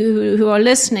from you who are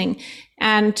listening.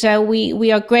 And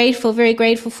we are grateful, very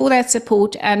grateful for that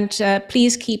support, and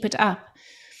please keep it up.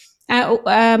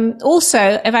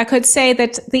 Also, if I could say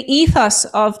that the ethos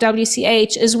of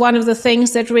WCH is one of the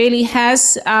things that really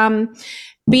has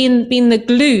been the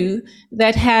glue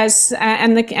that has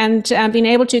been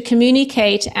able to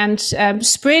communicate and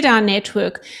spread our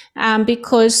network,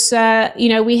 because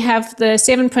we have the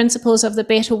 7 principles of the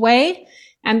better way,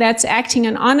 and that's acting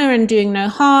in honor and doing no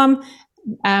harm,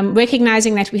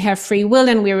 recognizing that we have free will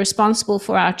and we're responsible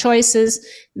for our choices,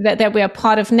 that we are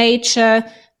part of nature,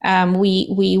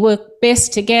 we work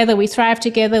best together, we thrive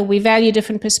together, we value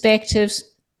different perspectives.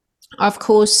 Of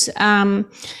course,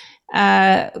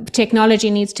 technology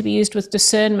needs to be used with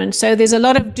discernment. So there's a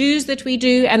lot of do's that we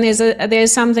do, and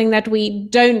there's something that we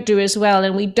don't do as well,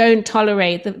 and we don't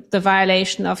tolerate the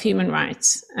violation of human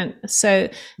rights. And so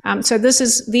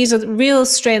these are the real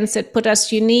strengths that put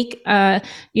us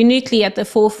uniquely at the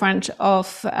forefront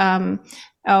of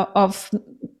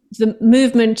the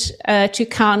movement to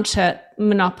counter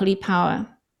monopoly power.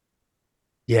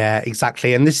 Yeah,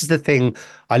 exactly. And this is the thing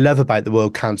I love about the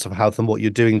World Council of Health and what you're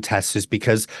doing, Tess, is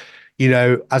because,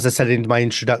 as I said in my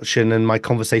introduction and my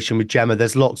conversation with Gemma,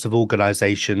 there's lots of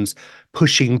organizations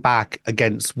pushing back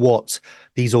against what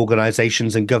these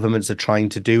organizations and governments are trying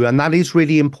to do. And that is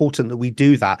really important that we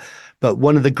do that. But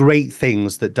one of the great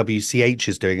things that WCH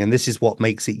is doing, and this is what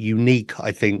makes it unique,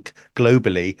 I think,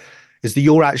 globally, is that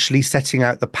you're actually setting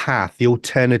out the path, the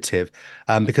alternative,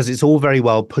 because it's all very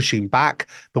well pushing back,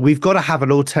 but we've got to have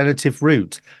an alternative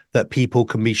route that people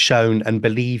can be shown and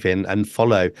believe in and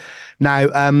follow. Now,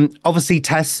 obviously,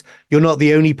 Tess, you're not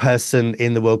the only person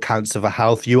in the World Council for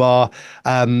Health. You are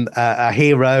a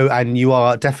hero, and you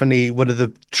are definitely one of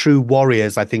the true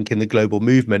warriors, I think, in the global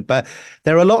movement. But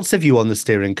there are lots of you on the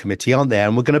steering committee, aren't there?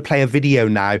 And we're going to play a video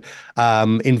now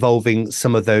involving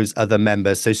some of those other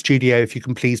members. So, studio, if you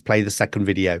can please play the second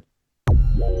video.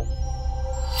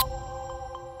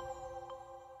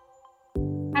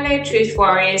 Hello, Truth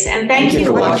Warriors, and thank you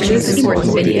for watching this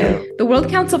important video. The World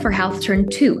Council for Health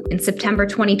turned 2 in September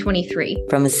 2023.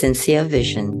 From a sincere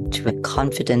vision to a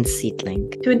confident seedling.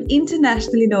 To an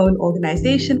internationally known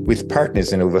organization. With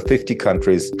partners in over 50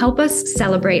 countries. Help us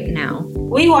celebrate now.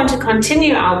 We want to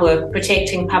continue our work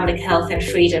protecting public health and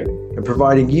freedom. And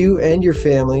providing you and your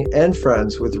family and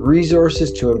friends with resources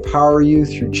to empower you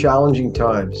through challenging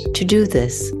times. To do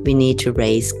this, we need to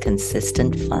raise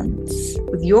consistent funds.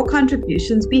 With your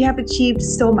contributions, we have achieved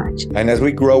so much. And as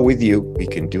we grow with you, we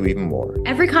can do even more.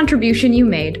 Every contribution you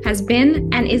made has been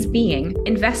and is being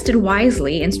invested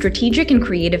wisely in strategic and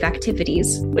creative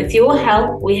activities. With your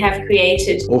help, we have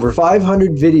created over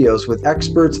 500 videos with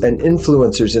experts and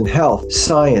influencers in health,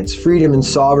 science, freedom, and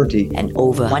sovereignty. And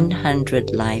over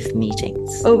 100 live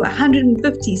meetings. Over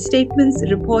 150 statements,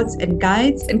 reports, and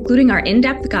guides, including our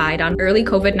in-depth guide on early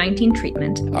COVID-19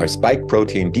 treatment, our spike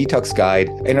protein detox guide,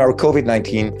 and our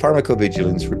COVID-19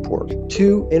 pharmacovigilance report.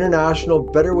 2 international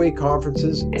Better Way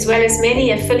conferences, as well as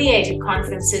many affiliated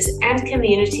conferences and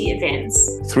community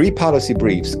events. 3 policy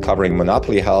briefs covering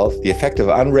monopoly health, the effect of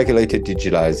unregulated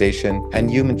digitalization, and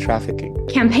human trafficking.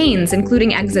 Campaigns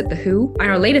including Exit the WHO, and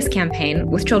our latest campaign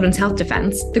with Children's Health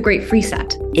Defense, The Great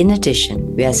Reset. In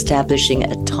addition, we are establishing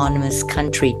autonomous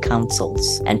country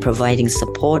councils and providing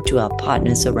support to our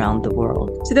partners around the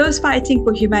world. To those fighting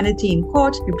for humanity in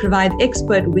court, we provide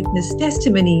expert witness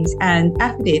testimonies and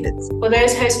affidavits. For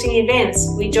those hosting events,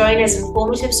 we join as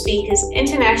informative speakers,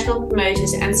 international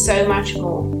promoters, and so much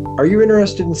more. Are you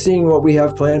interested in seeing what we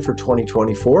have planned for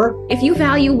 2024? If you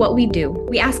value what we do,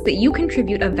 we ask that you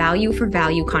contribute a value for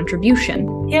value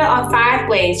contribution. Here are 5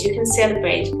 ways you can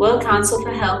celebrate World Council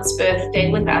for Health's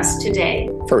birthday with us today.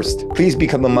 First, please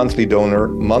become a monthly donor.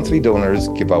 Monthly donors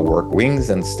give our work wings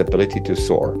and stability to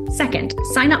soar. Second,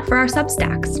 sign up for our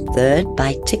Substacks. Third,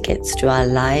 buy tickets to our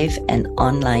live and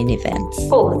online events.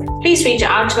 Fourth, please reach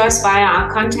out to us via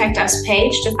our Contact Us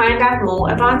page to find out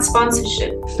more about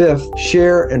sponsorship. Fifth,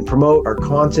 share and promote our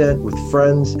content with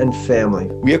friends and family.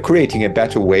 We are creating a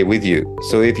better way with you.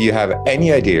 So if you have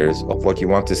any ideas of what you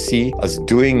want to see us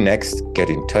doing next, get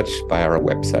in touch via our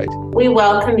website. We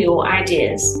welcome your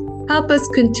ideas. Help us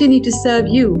continue to serve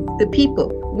you, the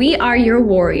people. We are your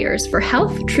warriors for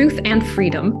health, truth, and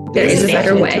freedom. There is a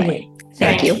better way.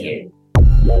 Thank you.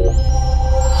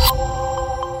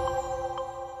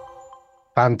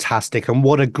 Fantastic. And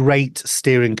what a great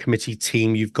steering committee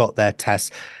team you've got there,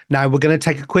 Tess. Now, we're going to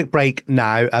take a quick break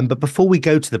now. But before we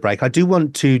go to the break, I do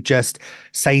want to just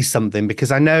say something,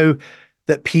 because I know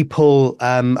that people,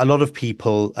 a lot of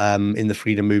people in the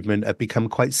freedom movement have become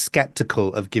quite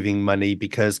skeptical of giving money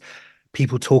because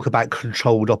people talk about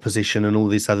controlled opposition and all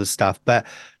this other stuff. But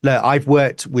look, I've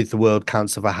worked with the World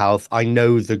Council for Health. I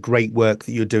know the great work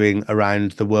that you're doing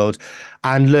around the world.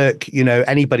 And look,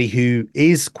 anybody who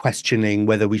is questioning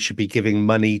whether we should be giving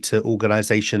money to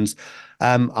organizations,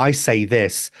 I say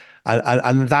this,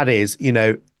 and that is,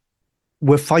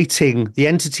 we're fighting, the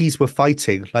entities we're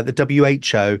fighting, like the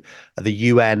WHO, the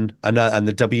UN, and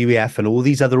the WEF, and all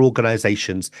these other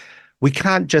organizations. We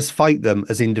can't just fight them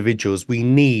as individuals. We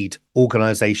need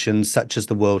organizations such as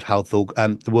the World Council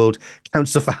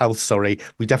for Health. Sorry,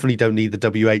 we definitely don't need the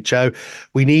WHO.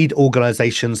 We need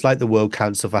organizations like the World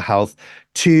Council for Health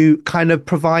to kind of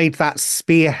provide that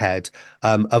spearhead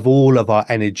of all of our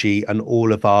energy and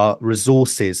all of our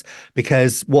resources,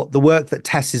 because what the work that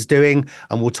Tess is doing,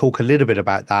 and we'll talk a little bit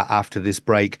about that after this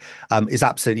break, is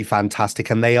absolutely fantastic,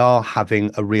 and they are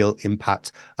having a real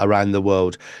impact around the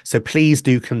world. So please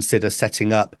do consider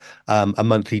setting up a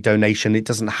monthly donation. It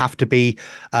doesn't have to be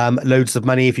loads of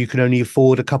money. If you can only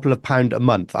afford a couple of pounds a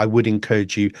month, I would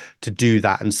encourage you to do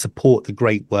that and support the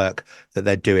great work that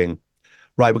they're doing.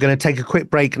 Right, we're going to take a quick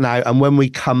break now, and when we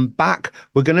come back,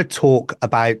 we're going to talk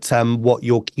about what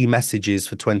your key message is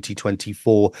for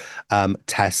 2024,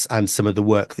 Tess, and some of the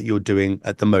work that you're doing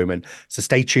at the moment. So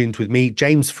stay tuned with me,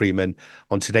 James Freeman,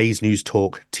 on today's News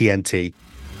Talk TNT.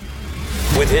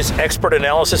 With his expert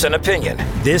analysis and opinion,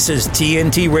 this is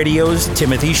TNT Radio's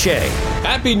Timothy Shea.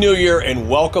 Happy New Year and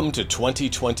welcome to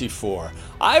 2024.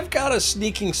 I've got a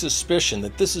sneaking suspicion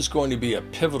that this is going to be a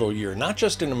pivotal year, not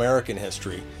just in American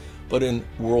history, but in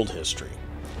world history.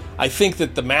 I think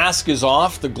that the mask is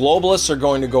off. The globalists are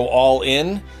going to go all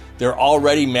in. They're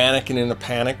already manic and in a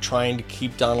panic trying to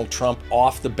keep Donald Trump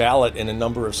off the ballot in a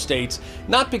number of states,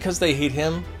 not because they hate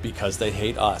him, because they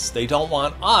hate us. They don't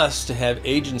want us to have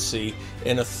agency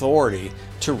and authority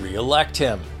to re-elect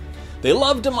him. They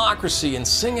love democracy and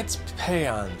sing its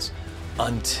paeans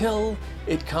until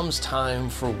it comes time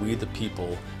for we the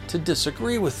people to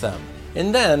disagree with them.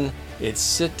 And then it's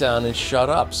sit down and shut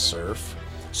up, serf.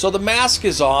 So the mask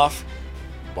is off,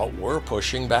 but we're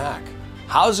pushing back.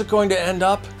 How's it going to end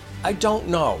up? I don't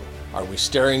know. Are we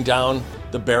staring down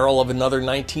the barrel of another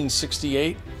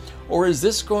 1968? Or is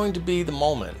this going to be the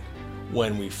moment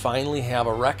when we finally have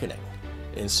a reckoning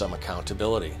and some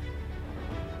accountability?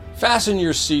 Fasten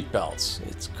your seatbelts.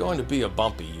 It's going to be a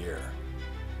bumpy year.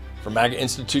 From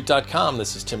MAGAInstitute.com,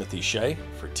 this is Timothy Shea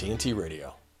for TNT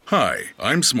Radio. Hi,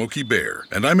 I'm Smokey Bear,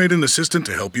 and I made an assistant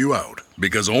to help you out,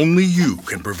 because only you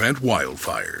can prevent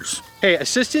wildfires. Hey,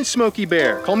 Assistant Smokey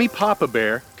Bear, call me Papa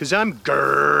Bear, because I'm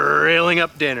grilling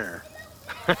up dinner.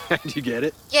 Do you get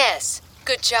it? Yes,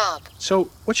 good job. So,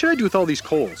 what should I do with all these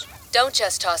coals? Don't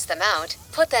just toss them out.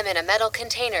 Put them in a metal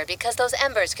container because those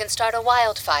embers can start a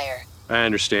wildfire. I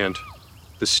understand.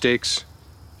 The stakes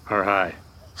are high.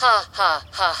 Ha, ha,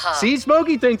 ha, ha. See,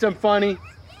 Smokey thinks I'm funny.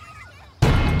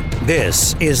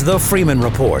 This is the Freeman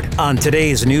Report on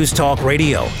today's News Talk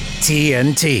Radio,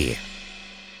 TNT.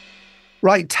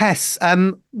 Right, Tess,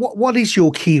 what is your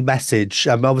key message?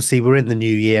 Obviously, we're in the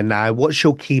new year now. What's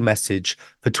your key message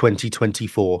for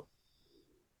 2024?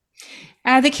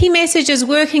 The key message is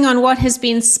working on what has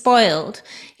been spoiled.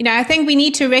 I think we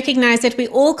need to recognize that we're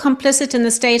all complicit in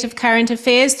the state of current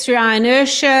affairs through our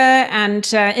inertia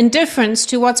and indifference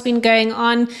to what's been going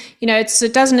on.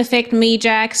 It doesn't affect me,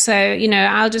 Jack, so,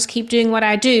 I'll just keep doing what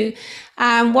I do.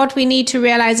 What we need to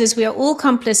realize is we are all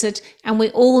complicit, and we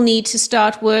all need to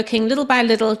start working little by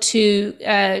little to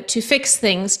fix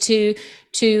things, to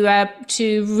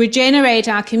regenerate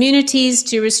our communities,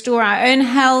 to restore our own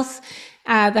health,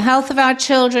 the health of our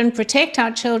children, protect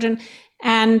our children,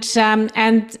 and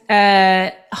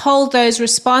hold those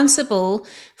responsible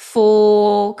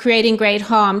for creating great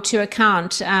harm to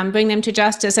account, bring them to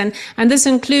justice. And this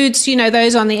includes,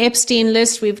 those on the Epstein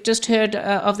list. We've just heard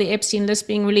of the Epstein list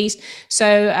being released.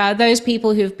 So those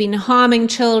people who've been harming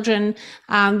children,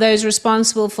 those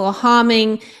responsible for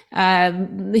harming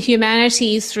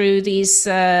humanity through these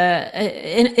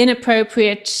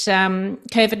inappropriate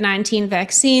COVID-19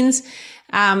 vaccines,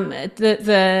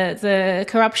 the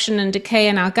corruption and decay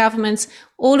in our governments.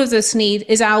 All of this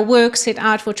is our work set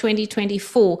out for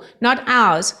 2024, not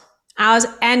ours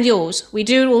and yours. We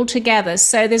do it all together.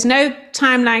 So there's no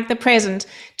time like the present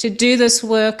to do this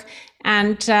work,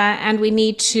 and we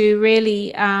need to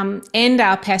really end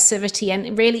our passivity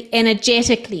and really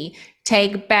energetically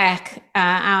take back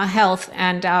our health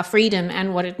and our freedom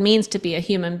and what it means to be a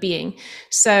human being.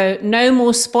 So no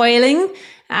more spoiling.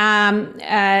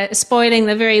 Spoiling,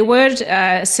 the very word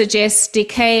suggests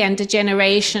decay and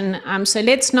degeneration. So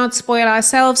let's not spoil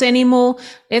ourselves anymore.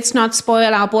 Let's not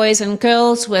spoil our boys and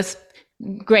girls with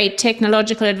great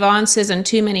technological advances and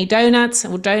too many donuts.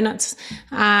 And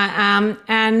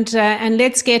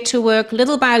let's get to work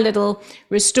little by little,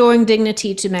 restoring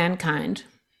dignity to mankind.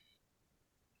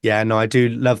 Yeah, no, I do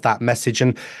love that message.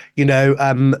 And,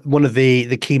 one of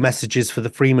the key messages for the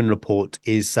Freeman report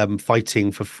is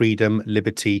fighting for freedom,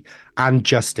 liberty and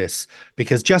justice,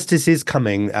 because justice is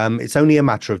coming. It's only a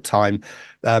matter of time.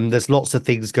 There's lots of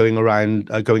things going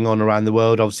on around the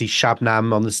world. Obviously,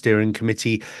 Shabnam on the steering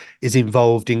committee is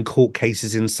involved in court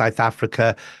cases in South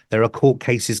Africa. There are court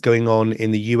cases going on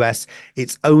in the US.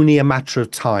 It's only a matter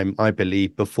of time, I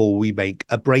believe, before we make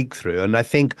a breakthrough. And I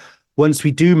think once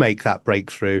we do make that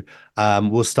breakthrough,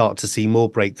 we'll start to see more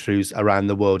breakthroughs around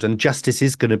the world. And justice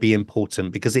is going to be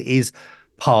important because it is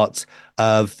part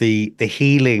of the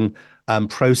healing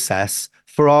process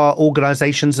for our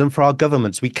organizations and for our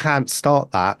governments. We can't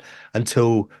start that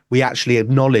until we actually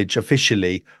acknowledge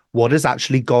officially what has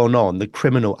actually gone on, the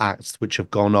criminal acts which have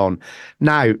gone on.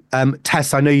 Now,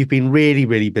 Tess, I know you've been really,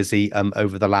 really busy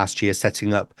over the last year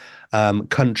setting up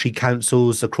country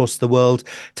councils across the world.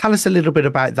 Tell us a little bit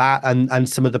about that and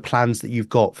some of the plans that you've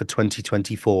got for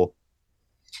 2024.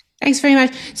 Thanks very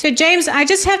much. So, James, I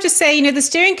just have to say, the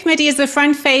steering committee is the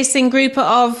front-facing group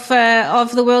of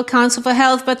the World Council for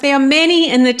Health, but there are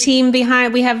many in the team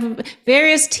behind. We have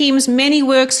various teams, many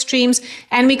work streams,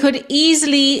 and we could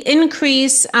easily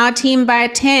increase our team by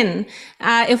 10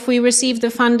 if we receive the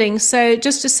funding. So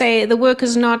just to say, the work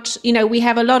is not, we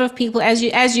have a lot of people, as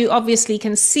you obviously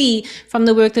can see from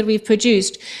the work that we've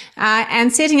produced.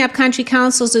 And setting up country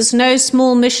councils is no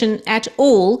small mission at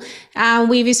all.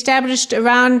 We've established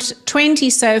around 20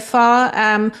 so far,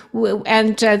 and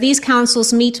these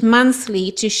councils meet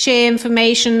monthly to share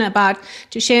information on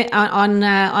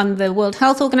the World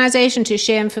Health Organization, to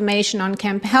share information on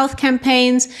health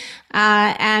campaigns,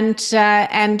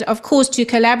 and of course to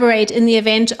collaborate in the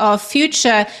event of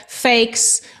future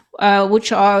fakes,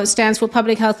 which stands for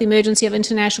Public Health Emergency of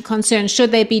International Concern,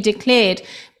 should they be declared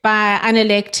by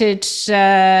unelected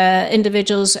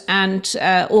individuals and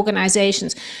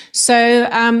organizations. So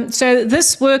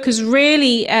this work is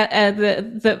really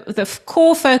the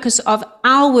core focus of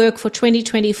our work for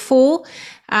 2024.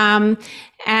 And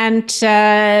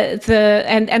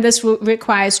this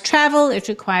requires travel, it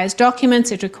requires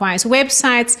documents, it requires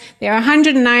websites. There are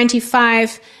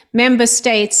 195 member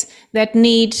states that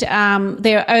need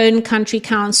their own country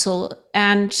council,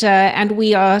 and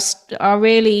we are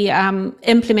really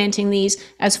implementing these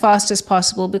as fast as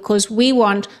possible, because we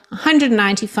want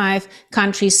 195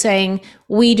 countries saying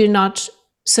we do not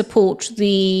support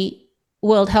the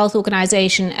World Health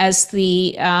Organization as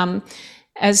the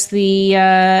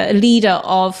leader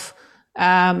of,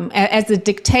 as the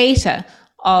dictator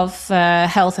of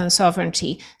health and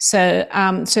sovereignty. So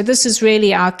this is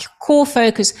really our core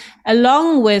focus,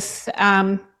 along with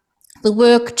the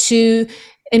work to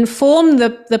inform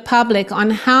the public on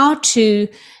how to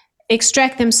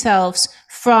extract themselves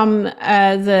from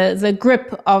the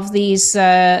grip of these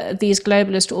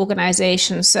globalist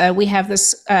organizations. We have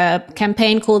this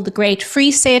campaign called The Great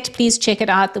Reset. Please check it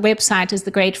out. The website is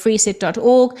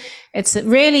thegreatreset.org. It's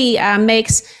really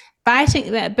makes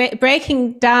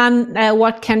breaking down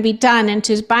what can be done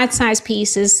into bite-sized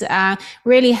pieces,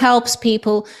 really helps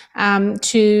people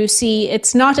to see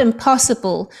it's not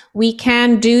impossible. We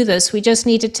can do this. We just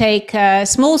need to take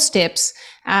small steps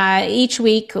each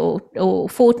week or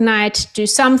fortnight. Do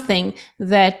something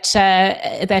that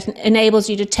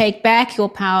enables you to take back your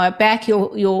power, back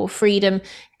your freedom,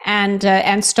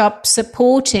 and stop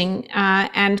supporting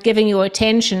and giving your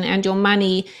attention and your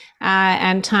money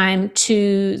and time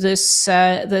to this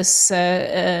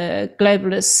globalist,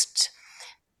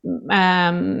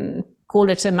 call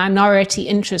it a minority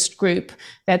interest group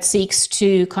that seeks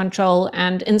to control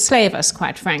and enslave us,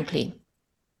 quite frankly.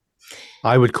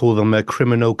 I would call them a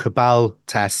criminal cabal,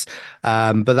 Tess,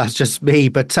 but that's just me.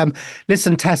 But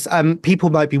listen, Tess, people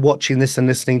might be watching this and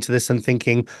listening to this and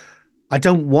thinking, I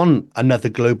don't want another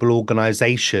global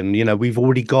organization. We've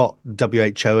already got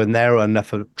WHO and they're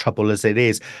enough of trouble as it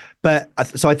is. But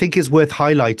so I think it's worth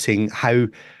highlighting how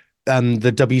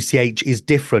the WCH is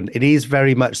different. It is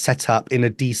very much set up in a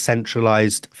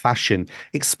decentralized fashion.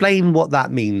 Explain what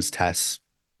that means, Tess.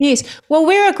 Yes. Well,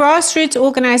 we're a grassroots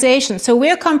organization, so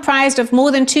we're comprised of more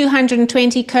than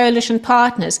 220 coalition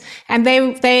partners, and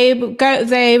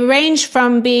they range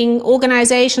from being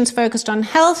organizations focused on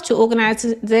health to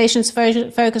organizations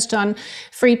focused on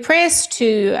free press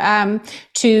to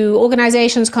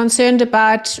organizations concerned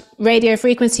about radio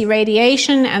frequency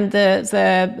radiation and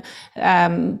the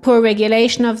poor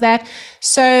regulation of that.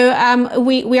 So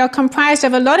we are comprised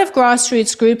of a lot of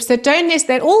grassroots groups that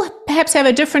that all perhaps have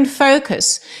a different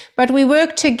focus, but we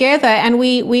work together, and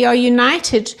we are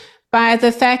united by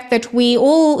the fact that we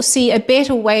all see a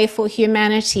better way for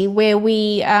humanity where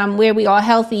we are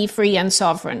healthy, free, and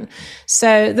sovereign.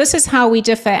 So this is how we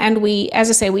differ. And we, as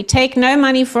I say, we take no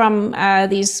money from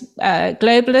these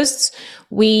globalists.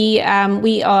 We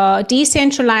are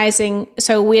decentralizing.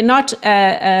 So we're not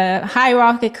a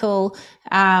hierarchical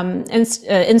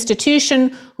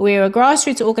institution. We're a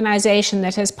grassroots organization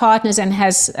that has partners and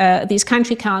has these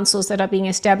country councils that are being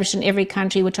established in every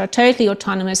country, which are totally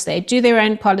autonomous. They do their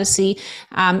own policy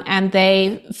and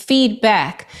they feed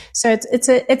back. So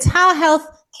it's how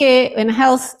healthcare and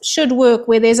health should work,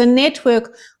 where there's a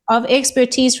network of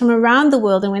expertise from around the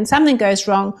world, and when something goes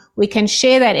wrong, we can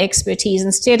share that expertise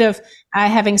instead of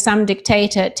having some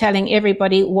dictator telling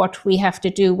everybody what we have to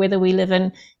do, whether we live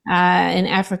in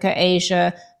Africa,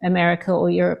 Asia, America, or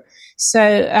Europe.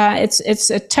 So it's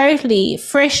a totally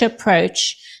fresh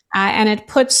approach, and it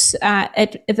puts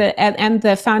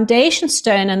the foundation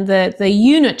stone and the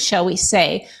unit, shall we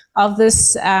say, of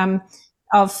this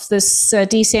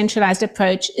decentralized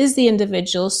approach is the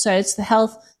individual. So it's the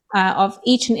health of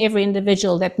each and every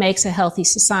individual that makes a healthy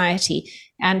society.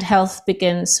 And health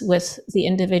begins with the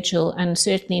individual, and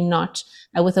certainly not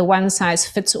with a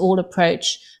one-size-fits-all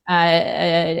approach,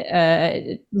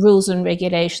 rules and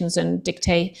regulations and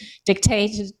dictated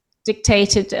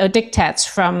diktats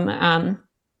from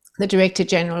the Director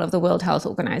General of the World Health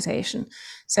Organization.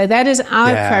 So that is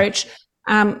our approach,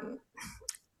 and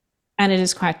it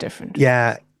is quite different.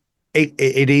 Yeah.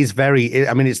 It is very,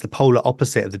 I mean, it's the polar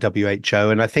opposite of the WHO.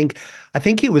 And I think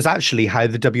it was actually how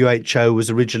the WHO was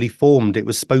originally formed. It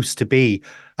was supposed to be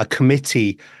a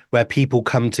committee where people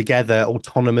come together,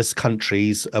 autonomous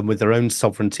countries with their own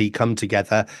sovereignty come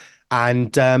together,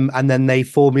 and then they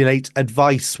formulate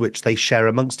advice which they share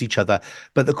amongst each other.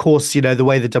 But of course, you know, the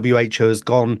way the WHO has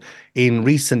gone in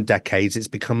recent decades, it's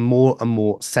become more and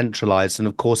more centralized. And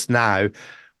of course, now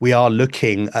we are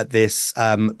looking at this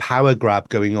power grab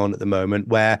going on at the moment,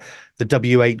 where the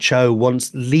WHO wants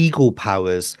legal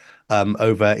powers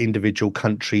over individual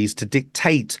countries to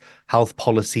dictate health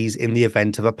policies in the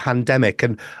event of a pandemic.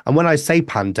 And when I say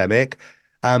pandemic,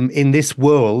 in this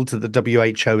world that the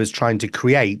WHO is trying to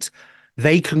create,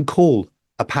 they can call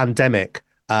a pandemic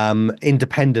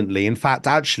independently. In fact,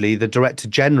 actually, the Director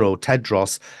General,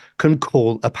 Tedros, can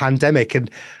call a pandemic.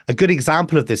 And a good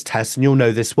example of this, Tess, and you'll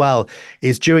know this well,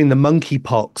 is during the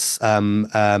monkeypox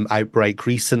outbreak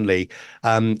recently.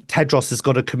 Tedros has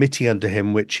got a committee under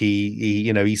him, which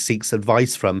he seeks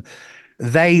advice from.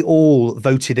 They all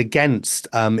voted against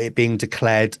it being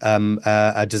declared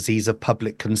a disease of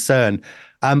public concern,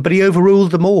 but he overruled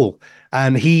them all.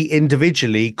 And he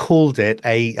individually called it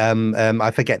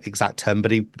I forget the exact term, but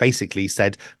he basically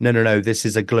said, no, this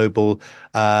is a global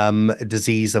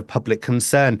disease of public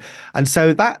concern. And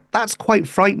so that's quite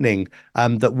frightening,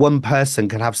 that one person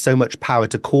can have so much power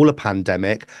to call a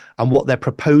pandemic. And what they're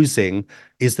proposing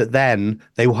is that then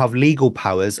they will have legal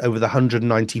powers over the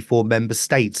 194 member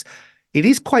states. It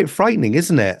is quite frightening,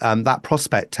 isn't it? That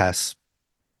prospect, Tess.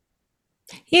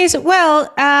 Yes,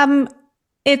 well,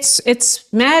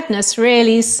 it's madness,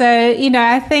 really. So, you know,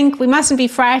 I think we mustn't be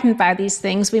frightened by these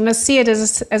things. We must see it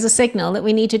as a signal that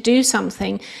we need to do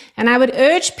something. And I would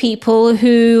urge people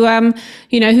who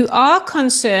are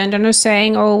concerned and are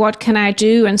saying, oh, what can I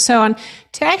do? And so on,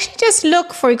 to actually just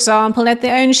look, for example, at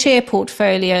their own share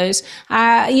portfolios.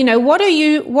 What are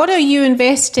you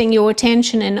investing your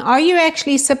attention in? Are you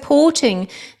actually supporting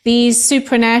these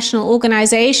supranational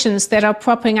organizations that are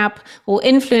propping up or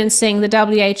influencing the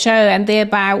WHO and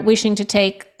thereby wishing to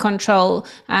take control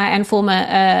and form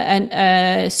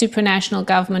a supranational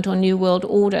government or new world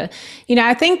order? You know,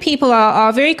 I think people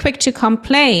are very quick to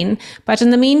complain, but in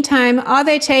the meantime, are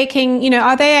they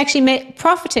actually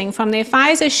profiting from their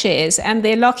Pfizer shares and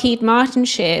their Lockheed Martin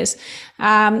shares?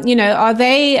 Are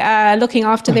they looking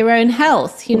after their own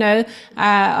health,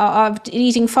 of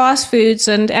eating fast foods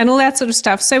and all that sort of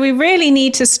stuff? So we really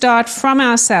need to start from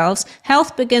ourselves.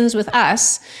 Health begins with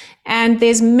us. And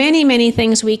there's many, many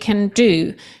things we can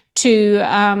do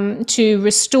to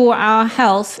restore our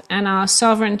health and our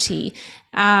sovereignty.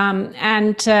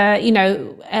 And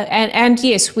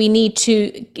yes, we need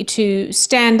to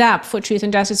stand up for truth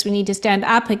and justice. We need to stand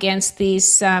up against the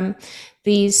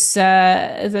WHO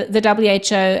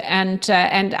and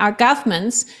our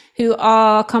governments who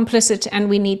are complicit, and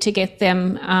we need to get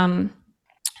them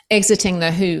exiting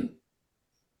the WHO.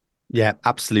 Yeah,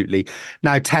 absolutely.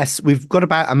 Now, Tess, we've got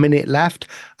about a minute left.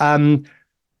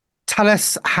 Tell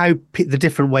us how the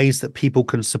different ways that people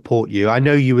can support you. I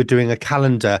know you were doing a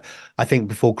calendar, I think,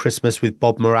 before Christmas with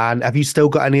Bob Moran. Have you still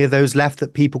got any of those left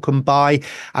that people can buy?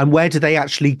 And where do they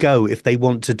actually go if they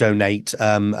want to donate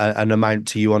an amount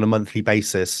to you on a monthly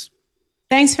basis?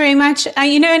 Thanks very much.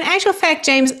 In actual fact,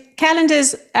 James,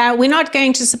 calendars, we're not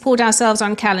going to support ourselves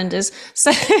on calendars.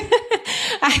 So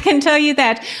I can tell you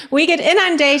that. We get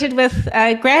inundated with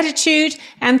gratitude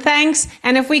and thanks.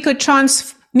 And if we could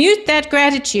transmute that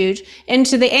gratitude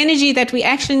into the energy that we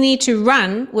actually need to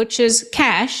run, which is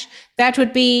cash, that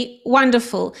would be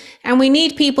wonderful. And we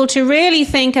need people to really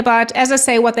think about, as I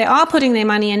say, what they are putting their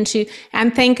money into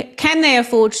and think, can they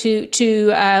afford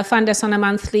to fund us on a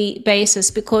monthly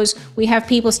basis? Because we have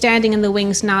people standing in the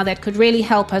wings now that could really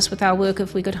help us with our work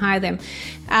if we could hire them.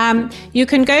 You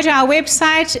can go to our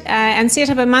website and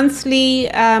set up a monthly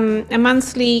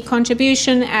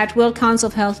contribution at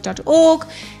worldcouncilforhealth.org.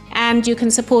 And you can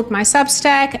support my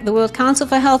Substack. The World Council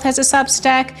for Health has a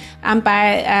Substack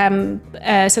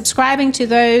by subscribing to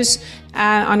those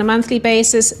on a monthly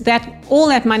basis. All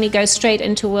that money goes straight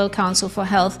into World Council for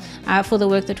Health for the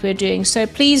work that we're doing. So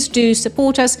please do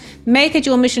support us. Make it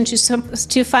your mission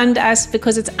to fund us,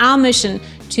 because it's our mission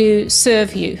to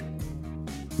serve you.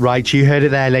 Right, you heard it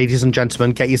there, ladies and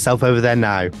gentlemen. Get yourself over there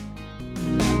now.